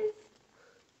is.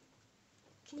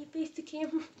 Can you face the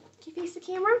camera? Can you face the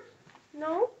camera?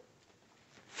 No?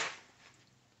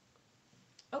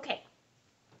 Okay.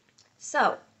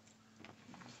 So,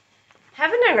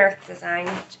 Heaven and Earth design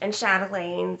and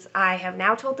Chatelaines. I have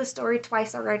now told the story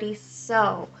twice already,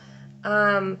 so,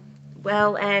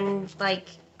 well, and, like,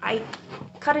 I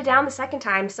cut it down the second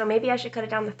time, so maybe I should cut it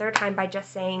down the third time by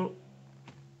just saying,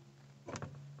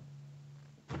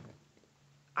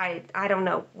 I don't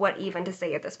know what even to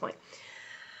say at this point.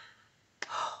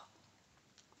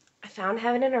 I found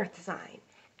Heaven and Earth design,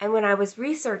 and when I was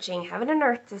researching Heaven and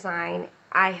Earth design,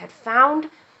 I had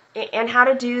found and how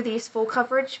to do these full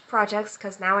coverage projects,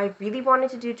 because now I really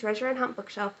wanted to do Treasure and Hunt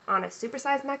bookshelf on a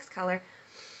supersized max color.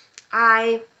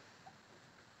 Can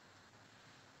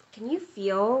you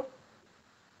feel,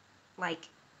 like,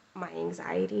 my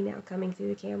anxiety now coming through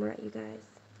the camera, you guys?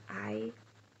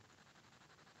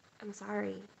 I'm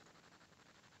sorry.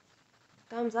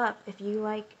 Thumbs up if you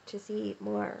like to see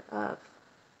more of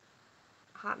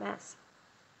Hot Mess.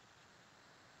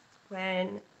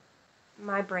 When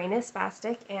my brain is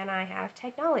spastic and I have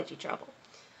technology trouble.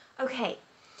 Okay.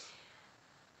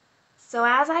 So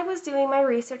as I was doing my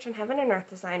research on Heaven and Earth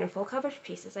design and full coverage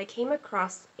pieces, I came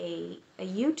across a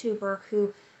YouTuber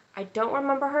who I don't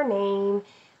remember her name,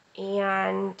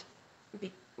 and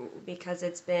because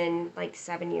it's been like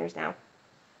 7 years now.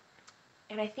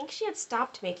 And I think she had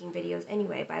stopped making videos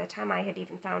anyway by the time I had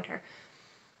even found her.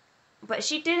 But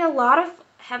she did a lot of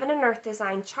Heaven and Earth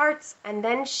design charts, and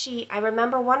then I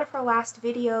remember one of her last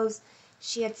videos,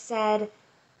 she had said,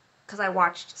 because I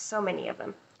watched so many of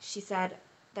them, she said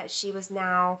that she was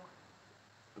now,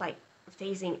 like,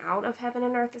 phasing out of Heaven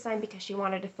and Earth design because she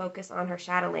wanted to focus on her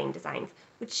Chatelaine designs,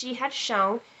 which she had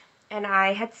shown, and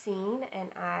I had seen,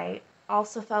 and I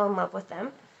also fell in love with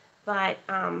them, but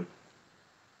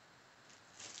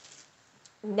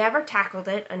never tackled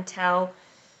it until,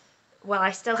 well, I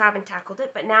still haven't tackled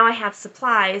it, but now I have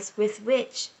supplies with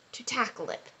which to tackle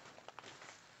it.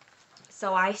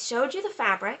 So I showed you the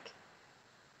fabric,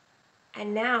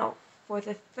 and now, for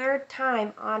the third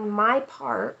time on my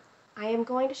part, I am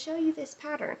going to show you this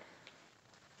pattern.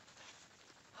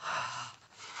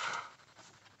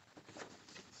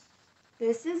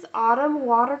 This is Autumn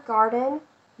Water Garden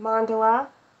Mandala.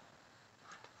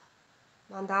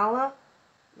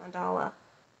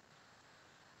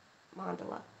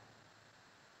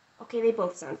 Okay, they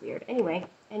both sound weird. Anyway,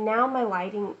 and now my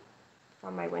lighting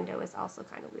from my window is also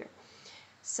kind of weird.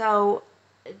 So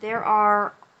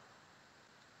there's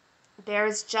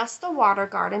just the water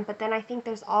garden, but then I think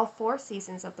there's all 4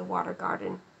 seasons of the water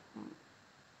garden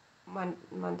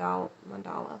mandala.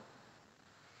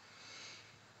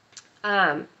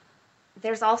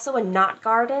 There's also a knot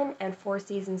garden and 4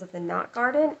 seasons of the knot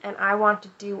garden, and I want to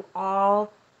do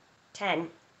all 10.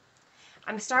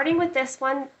 I'm starting with this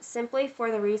one simply for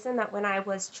the reason that when I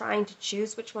was trying to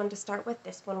choose which one to start with,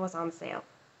 this one was on sale.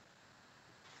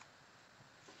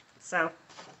 So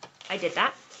I did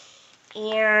that.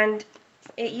 And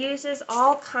it uses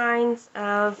all kinds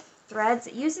of threads.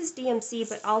 It uses DMC,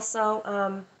 but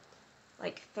also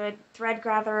like thread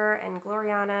gatherer and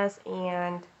Glorianas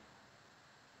and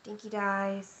Dinky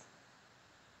Dyes.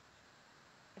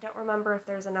 I don't remember if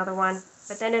there's another one.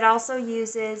 But then it also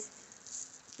uses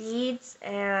beads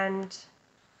and,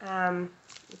 you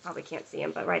probably can't see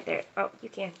them, but right there. Oh, you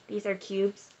can. These are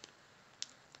cubes.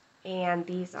 And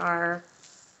these are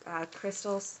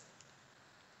crystals.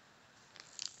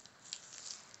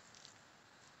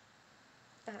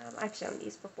 I've shown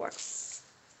these before.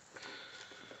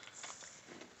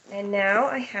 And now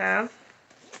I have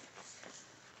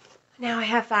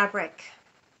fabric.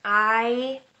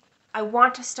 I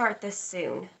want to start this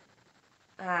soon.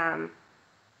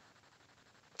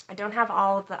 I don't have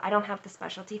the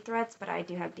specialty threads, but I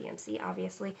do have DMC,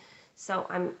 obviously. So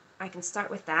I can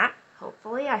start with that,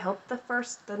 hopefully. I hope the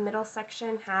middle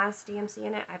section has DMC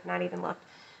in it. I've not even looked.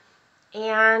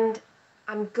 And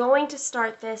I'm going to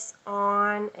start this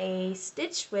on a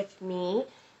stitch with me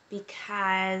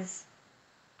because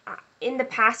in the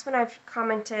past when I've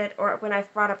commented or when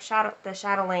I've brought up the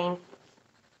chatelaine,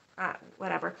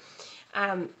 whatever,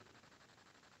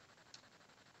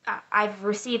 I've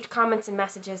received comments and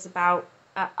messages about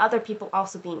other people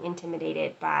also being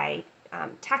intimidated by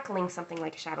tackling something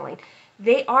like a chatelaine.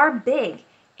 They are big,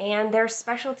 and there's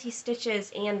specialty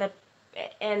stitches, and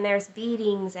there's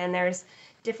beadings, and there's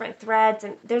different threads,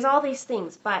 and there's all these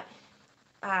things. But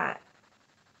I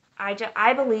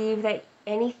believe that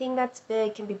anything that's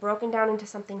big can be broken down into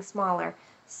something smaller.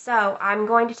 So I'm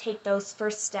going to take those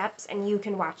first steps, and you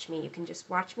can watch me. You can just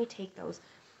watch me take those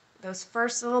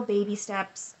first little baby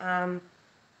steps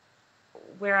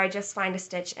where I just find a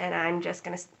stitch and I'm just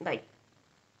going to,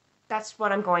 that's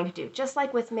what I'm going to do. Just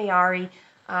like with Mayari,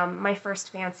 my first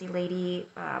fancy lady,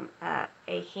 a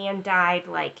hand-dyed,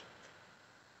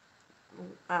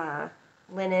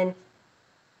 linen,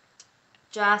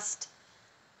 just,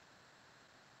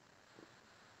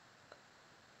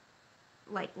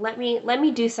 let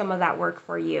me do some of that work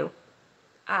for you.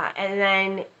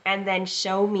 And then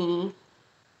show me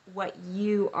what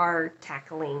you are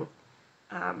tackling,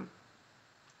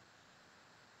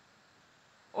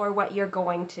 or what you're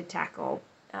going to tackle.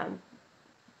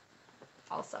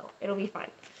 Also, it'll be fun.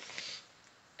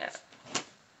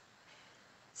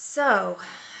 So,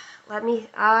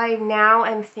 I now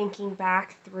am thinking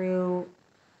back through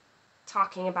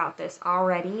talking about this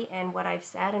already and what I've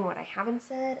said and what I haven't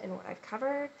said and what I've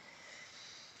covered.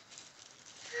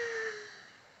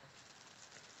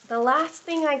 The last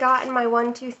thing I got in my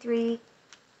 1, 2, 3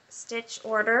 stitch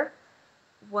order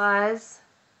was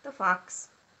the fox,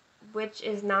 which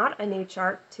is not a new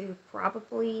chart to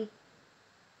probably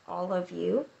all of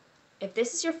you. If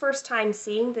this is your first time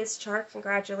seeing this chart,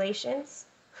 congratulations.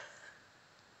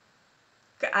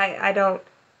 I don't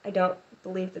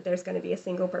believe that there's going to be a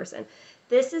single person.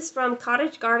 This is from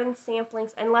Cottage Garden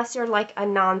Samplings, unless you're like a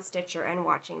non-stitcher and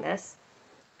watching this.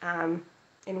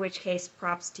 In which case,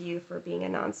 props to you for being a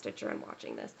non-stitcher and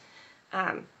watching this.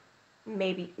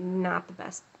 Maybe not the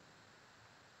best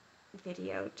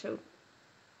video to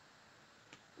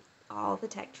all the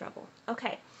tech trouble.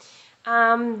 Okay.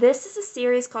 This is a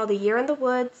series called A Year in the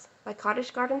Woods by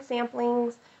Cottage Garden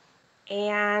Samplings.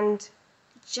 And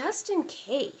just in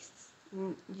case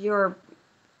you're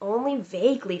only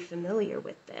vaguely familiar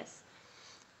with this,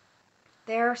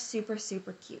 they're super,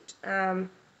 super cute.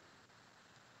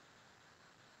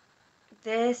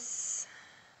 They've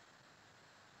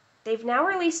now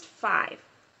released 5,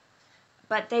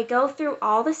 but they go through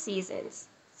all the seasons.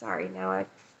 Sorry, now I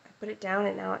put it down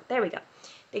and now, there we go.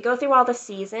 They go through all the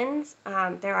seasons.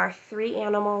 There are 3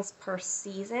 animals per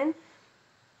season.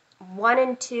 1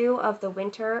 and 2 of the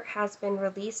winter has been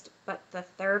released, but the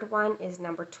 3rd one is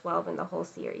number 12 in the whole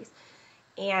series.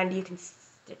 And you can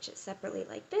stitch it separately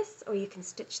like this, or you can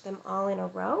stitch them all in a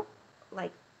row,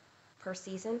 like per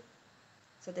season.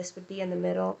 So this would be in the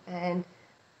middle, and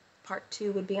part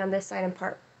 2 would be on this side, and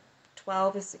part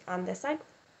 12 is on this side.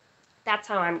 That's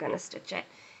how I'm going to stitch it.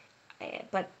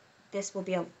 But this will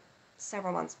be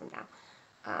several months from now,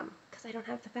 because I don't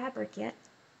have the fabric yet.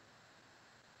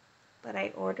 But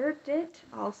I ordered it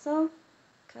also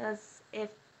because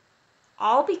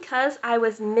I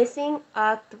was missing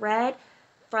a thread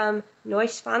from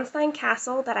Neuschwanstein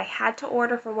Castle that I had to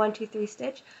order for 1, 2, 3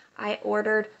 stitch. I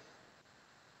ordered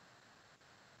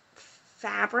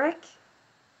fabric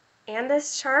and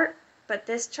this chart, but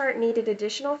this chart needed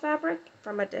additional fabric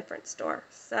from a different store.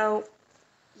 So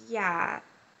yeah,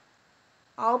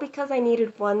 all because I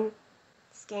needed 1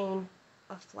 skein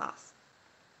of floss.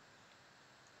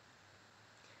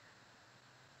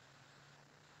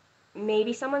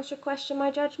 Maybe someone should question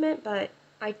my judgment, but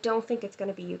I don't think it's going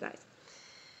to be you guys.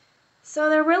 So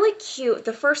they're really cute.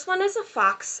 The first one is a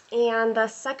fox, and the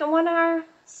second one are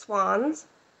swans.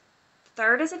 The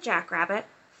 3rd is a jackrabbit.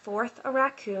 4th, a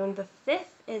raccoon. The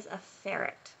 5th is a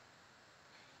ferret.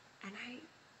 And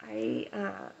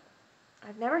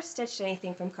I've never stitched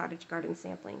anything from Cottage Garden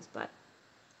Samplings, but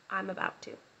I'm about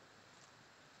to.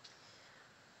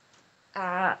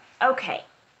 Okay,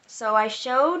 so I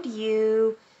showed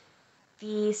you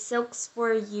the Silks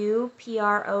for You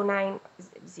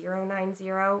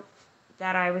PR09090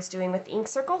 that I was doing with ink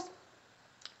circles.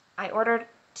 I ordered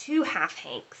 2 half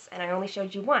hanks, and I only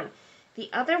showed you 1.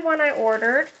 The other one I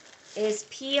ordered is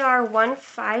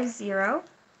PR150,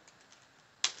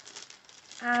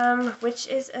 which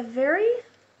is a very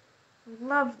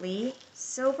lovely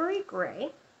silvery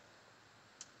gray.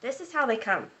 This is how they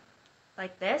come,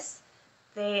 like this.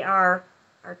 They are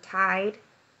tied,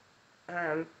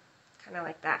 kind of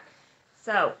like that.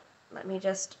 So let me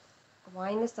just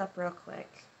wind this up real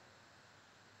quick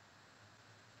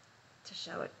to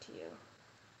show it to you.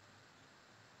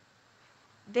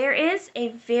 There is a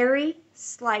very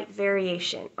slight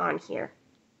variation on here,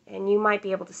 and you might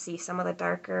be able to see some of the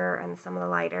darker and some of the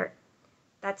lighter.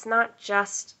 That's not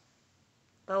just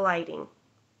the lighting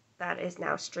that is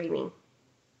now streaming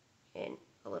in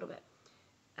a little bit.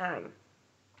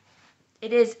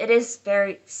 It is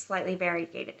very slightly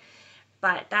variegated,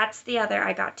 but that's the other.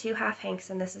 I got 2 half hanks,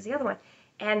 and this is the other one.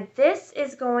 And this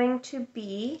is going to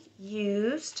be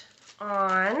used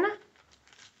on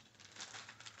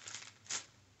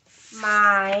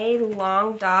my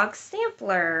long dog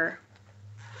sampler,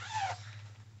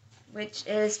 which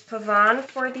is Pavon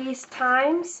for these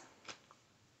times.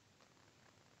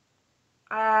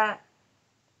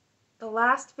 The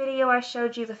last video I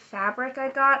showed you the fabric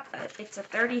I got. It's a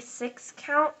 36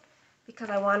 count because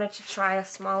I wanted to try a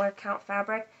smaller count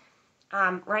fabric.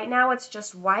 Right now it's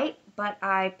just white, but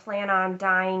I plan on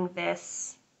dyeing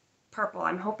this purple.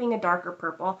 I'm hoping a darker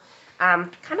purple.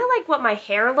 Kind of like what my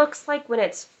hair looks like when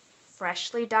it's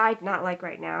freshly dyed, not like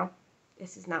right now.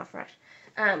 This is not fresh.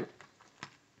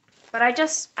 But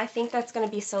I think that's going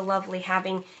to be so lovely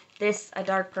having this a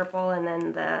dark purple and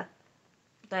then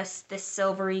this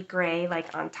silvery gray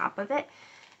like on top of it.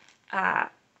 I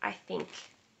think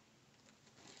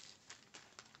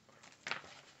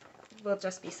will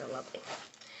just be so lovely.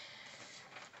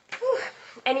 Whew.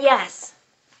 And yes,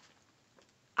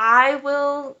 I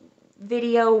will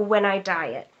video when I dye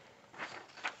it,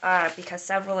 because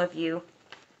several of you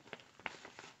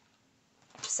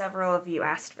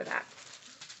asked for that.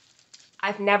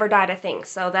 I've never dyed a thing,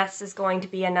 so this is going to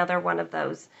be another one of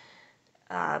those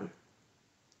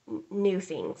new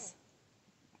things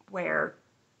where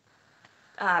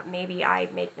maybe I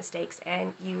make mistakes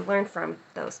and you learn from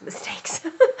those mistakes.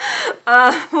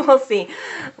 We'll see.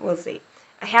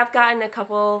 I have gotten a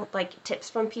couple like tips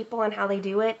from people on how they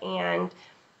do it, and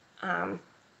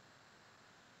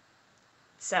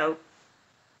so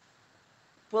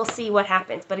we'll see what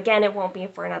happens. But again, it won't be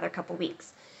for another couple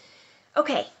weeks.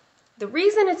 Okay. The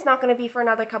reason it's not going to be for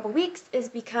another couple weeks is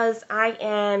because I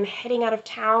am heading out of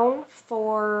town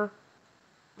for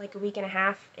like a week and a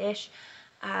half-ish.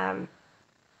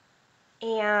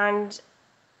 And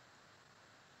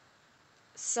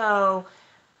so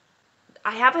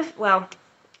I have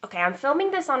I'm filming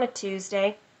this on a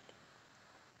Tuesday,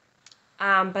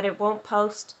 but it won't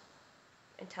post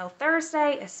until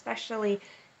Thursday, especially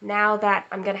now that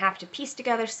I'm going to have to piece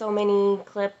together so many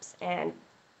clips and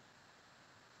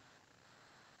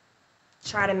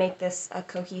try to make this a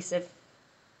cohesive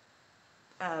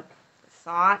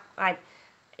thought.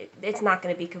 It's not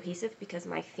going to be cohesive because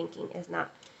my thinking is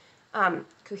not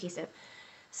cohesive.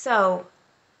 So,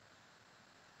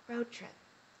 road trip.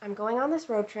 I'm going on this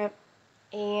road trip,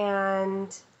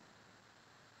 and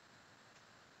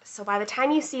so by the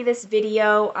time you see this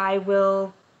video, I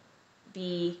will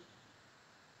be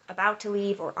about to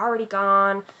leave or already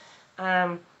gone.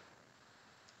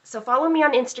 So follow me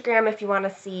on Instagram if you want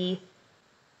to see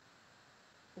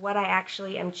what I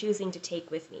actually am choosing to take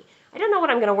with me. I don't know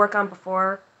what I'm going to work on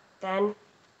before then.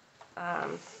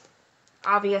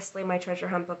 Obviously, my treasure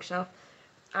hunt bookshelf.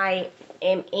 I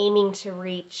am aiming to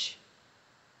reach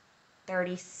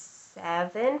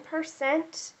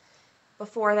 37%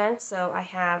 before then, so I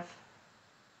have,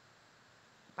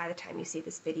 by the time you see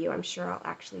this video, I'm sure I'll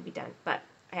actually be done. But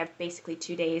I have basically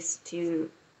 2 days to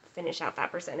finish out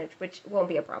that percentage, which won't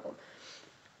be a problem.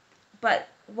 But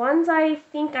ones I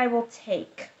think I will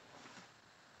take.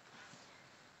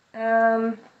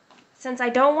 Since I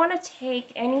don't want to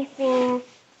take anything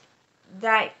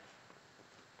that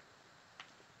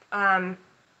I'm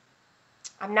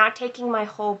not taking my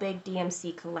whole big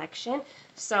DMC collection,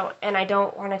 and I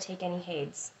don't want to take any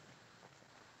HAEDs.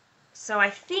 So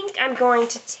I think I'm going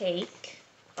to take,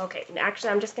 okay, actually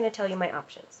I'm just going to tell you my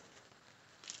options.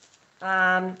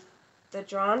 The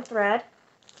Drawn Thread,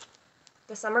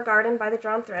 the Summer Garden by the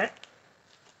Drawn Thread.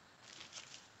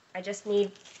 I just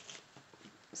need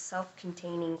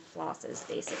self-containing flosses,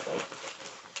 basically.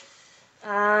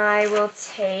 I will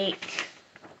take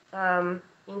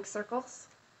ink circles,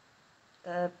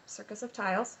 the Circus of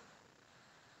Tiles.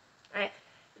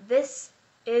 This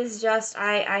is just,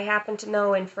 I happen to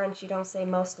know in French you don't say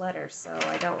most letters, so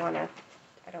I don't want to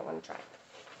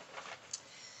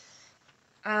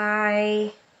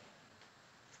try.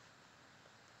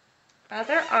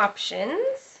 Other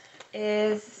options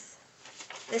is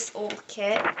this old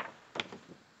kit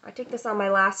I took this on my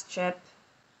last trip.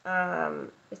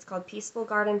 It's called Peaceful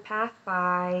Garden Path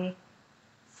by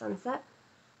Sunset.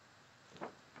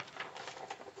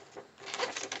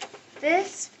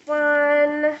 This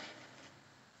one,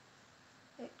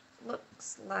 it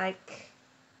looks like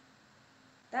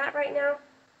that right now.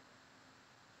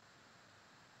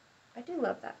 I do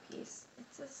love that piece.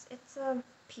 It's a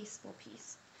peaceful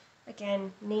piece.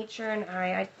 Again, nature and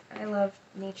I love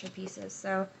nature pieces,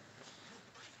 so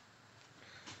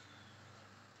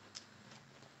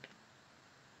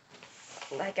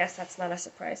I guess that's not a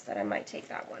surprise that I might take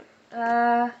that one.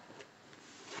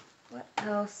 What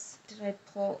else did I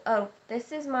pull? Oh,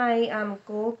 this is my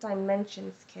Gold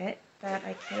Dimensions kit that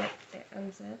I can't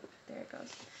unzip. There it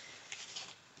goes.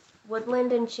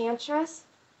 Woodland Enchantress.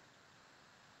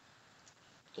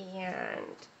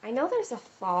 And I know there's a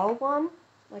fall one,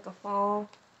 like a fall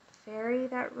fairy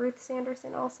that Ruth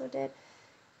Sanderson also did.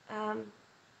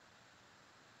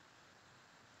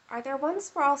 Are there ones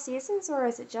for all seasons, or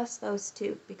is it just those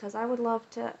two? Because I would love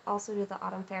to also do the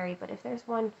autumn fairy, but if there's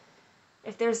one,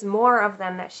 if there's more of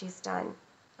them that she's done,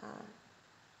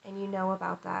 and you know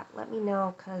about that, let me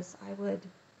know, because I would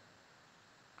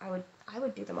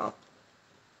do them all.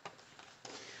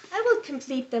 I would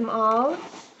complete them all,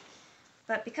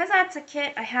 but because that's a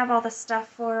kit, I have all the stuff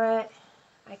for it.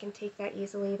 I can take that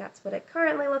easily. That's what it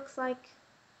currently looks like.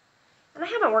 And I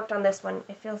haven't worked on this one,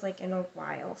 it feels like, in a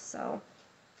while, so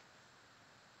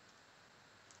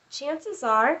chances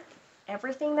are,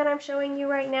 everything that I'm showing you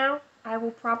right now, I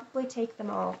will probably take them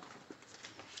all.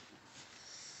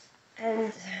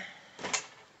 And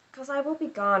because I will be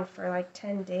gone for like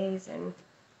 10 days, and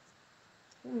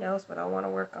who knows what I'll want to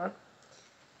work on.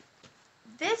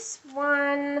 This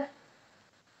one,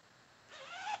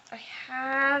 I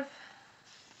have,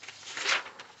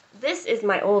 this is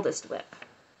my oldest whip.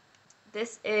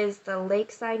 This is the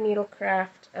Lakeside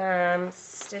Needlecraft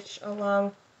Stitch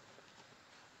Along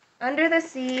Under the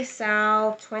Sea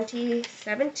Sal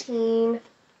 2017.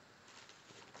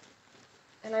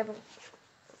 And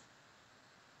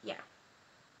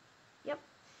yep.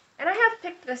 And I have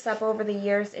picked this up over the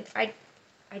years. I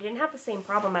didn't have the same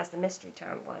problem as the Mystery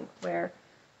Town one, where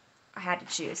I had to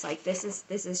choose. Like, this is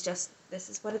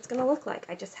what it's gonna look like.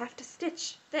 I just have to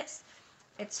stitch this.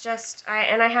 It's just, I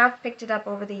have picked it up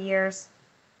over the years,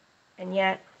 and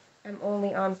yet I'm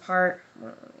only on part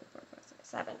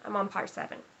 7. I'm on part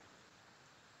 7.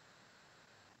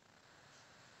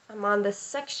 I'm on this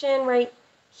section right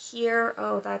here.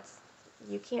 Oh, that's,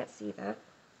 you can't see that.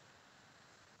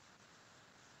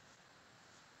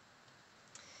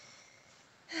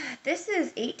 This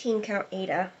is 18 count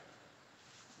Ada,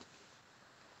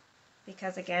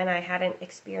 because again, I hadn't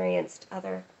experienced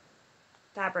other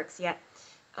fabrics yet.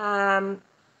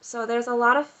 So there's a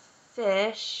lot of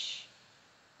fish.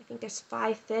 I think there's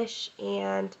 5 fish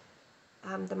and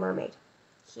the mermaid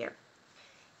here.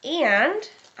 And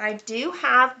I do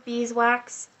have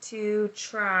beeswax to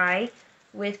try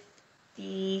with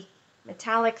the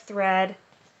metallic thread.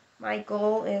 My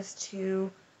goal is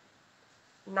to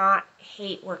not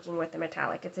hate working with the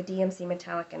metallic. It's a DMC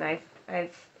metallic, and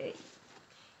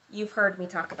you've heard me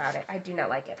talk about it. I do not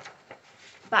like it.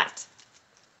 But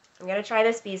I'm going to try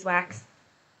this beeswax.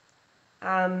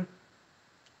 I've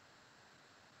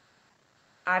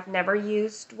never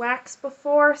used wax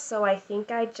before, so I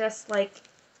think I just like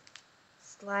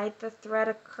slide the thread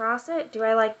across it. Do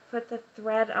I like put the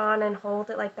thread on and hold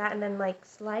it like that and then like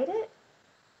slide it?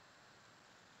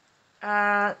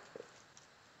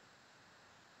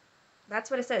 That's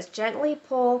what it says. Gently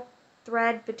pull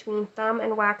thread between thumb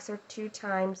and waxer 2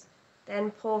 times,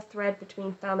 then pull thread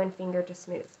between thumb and finger to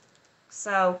smooth.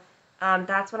 So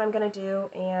that's what I'm going to do,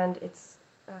 and it's,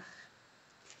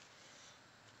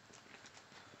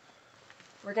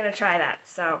 we're going to try that.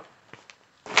 So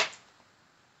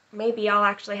maybe I'll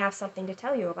actually have something to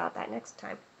tell you about that next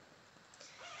time.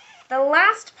 The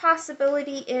last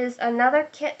possibility is another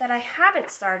kit that I haven't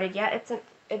started yet. It's a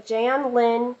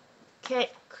Janlynn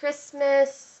kit,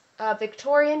 Christmas,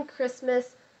 Victorian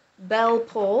Christmas bell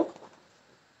pull.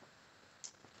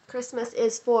 Christmas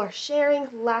is for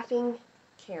sharing, laughing,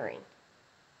 caring.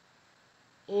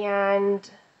 And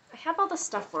I have all the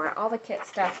stuff for it, all the kit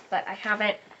stuff, but I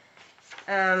haven't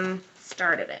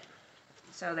started it.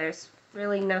 So there's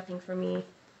really nothing for me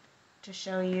to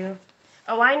show you.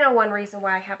 Oh, I know one reason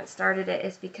why I haven't started it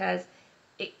is because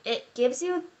it gives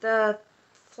you the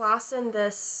floss in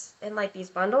this, in like these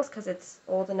bundles, because it's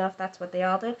old enough, that's what they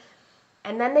all did.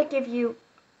 And then they give you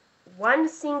one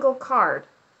single card,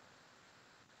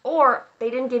 or they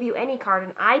didn't give you any card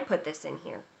and I put this in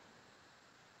here.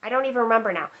 I don't even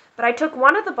remember now, but I took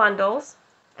one of the bundles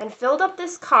and filled up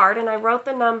this card, and I wrote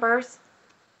the numbers,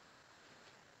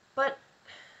 but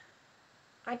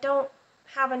I don't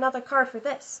have another card for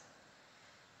this.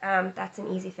 That's an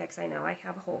easy fix, I know. I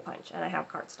have a hole punch and I have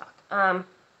cardstock.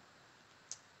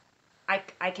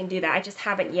 I can do that. I just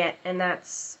haven't yet, and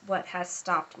that's what has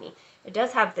stopped me. It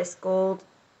does have this gold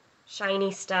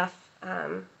shiny stuff,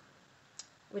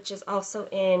 which is also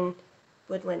in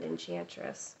Woodland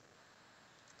Enchantress.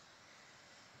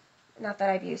 Not that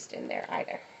I've used in there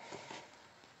either.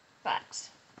 But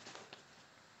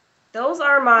those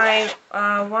are my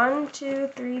 1, 2,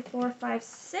 3, 4, 5,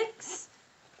 6.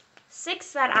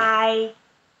 6 that I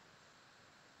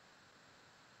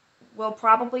will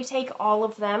probably take all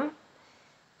of them.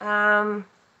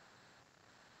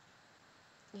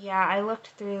 Yeah, I looked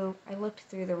through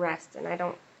the rest, and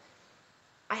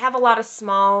I have a lot of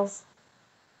smalls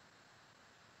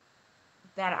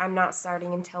that I'm not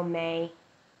starting until May.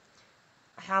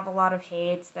 I have a lot of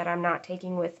HAEDs that I'm not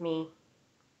taking with me.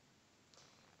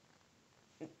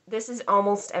 This is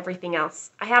almost everything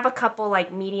else. I have a couple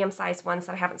like medium-sized ones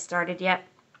that I haven't started yet.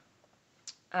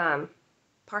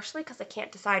 Partially because I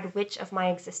can't decide which of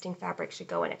my existing fabrics should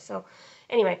go in it. So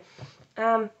anyway,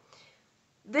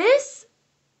 this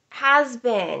has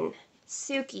been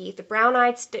Suki, the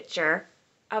Brown-Eyed Stitcher,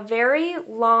 a very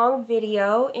long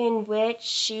video in which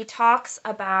she talks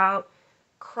about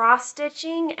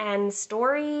cross-stitching and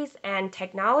stories and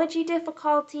technology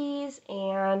difficulties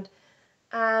and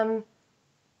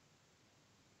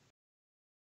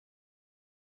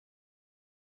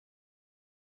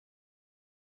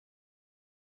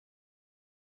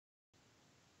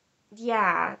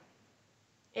yeah,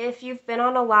 if you've been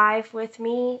on a live with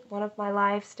me, one of my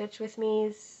live Stitch With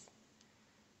Me's,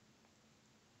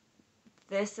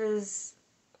 this is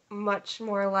much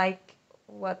more like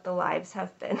what the lives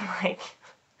have been like.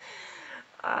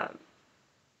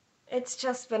 It's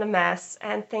just been a mess,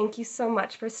 and thank you so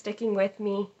much for sticking with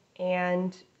me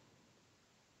and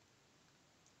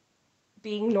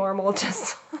being normal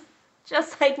just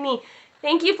like me.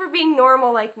 Thank you for being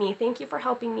normal like me. Thank you for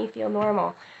helping me feel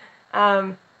normal.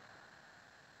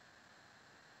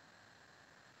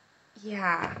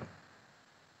 Yeah.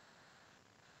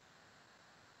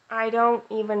 I don't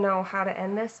even know how to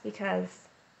end this because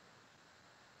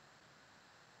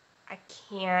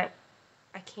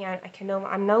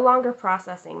I'm no longer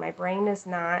processing. My brain is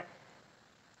not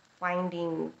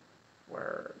finding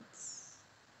words.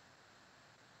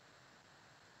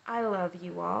 I love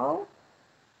you all,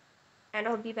 and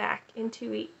I'll be back in 2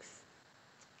 weeks.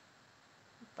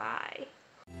 Bye.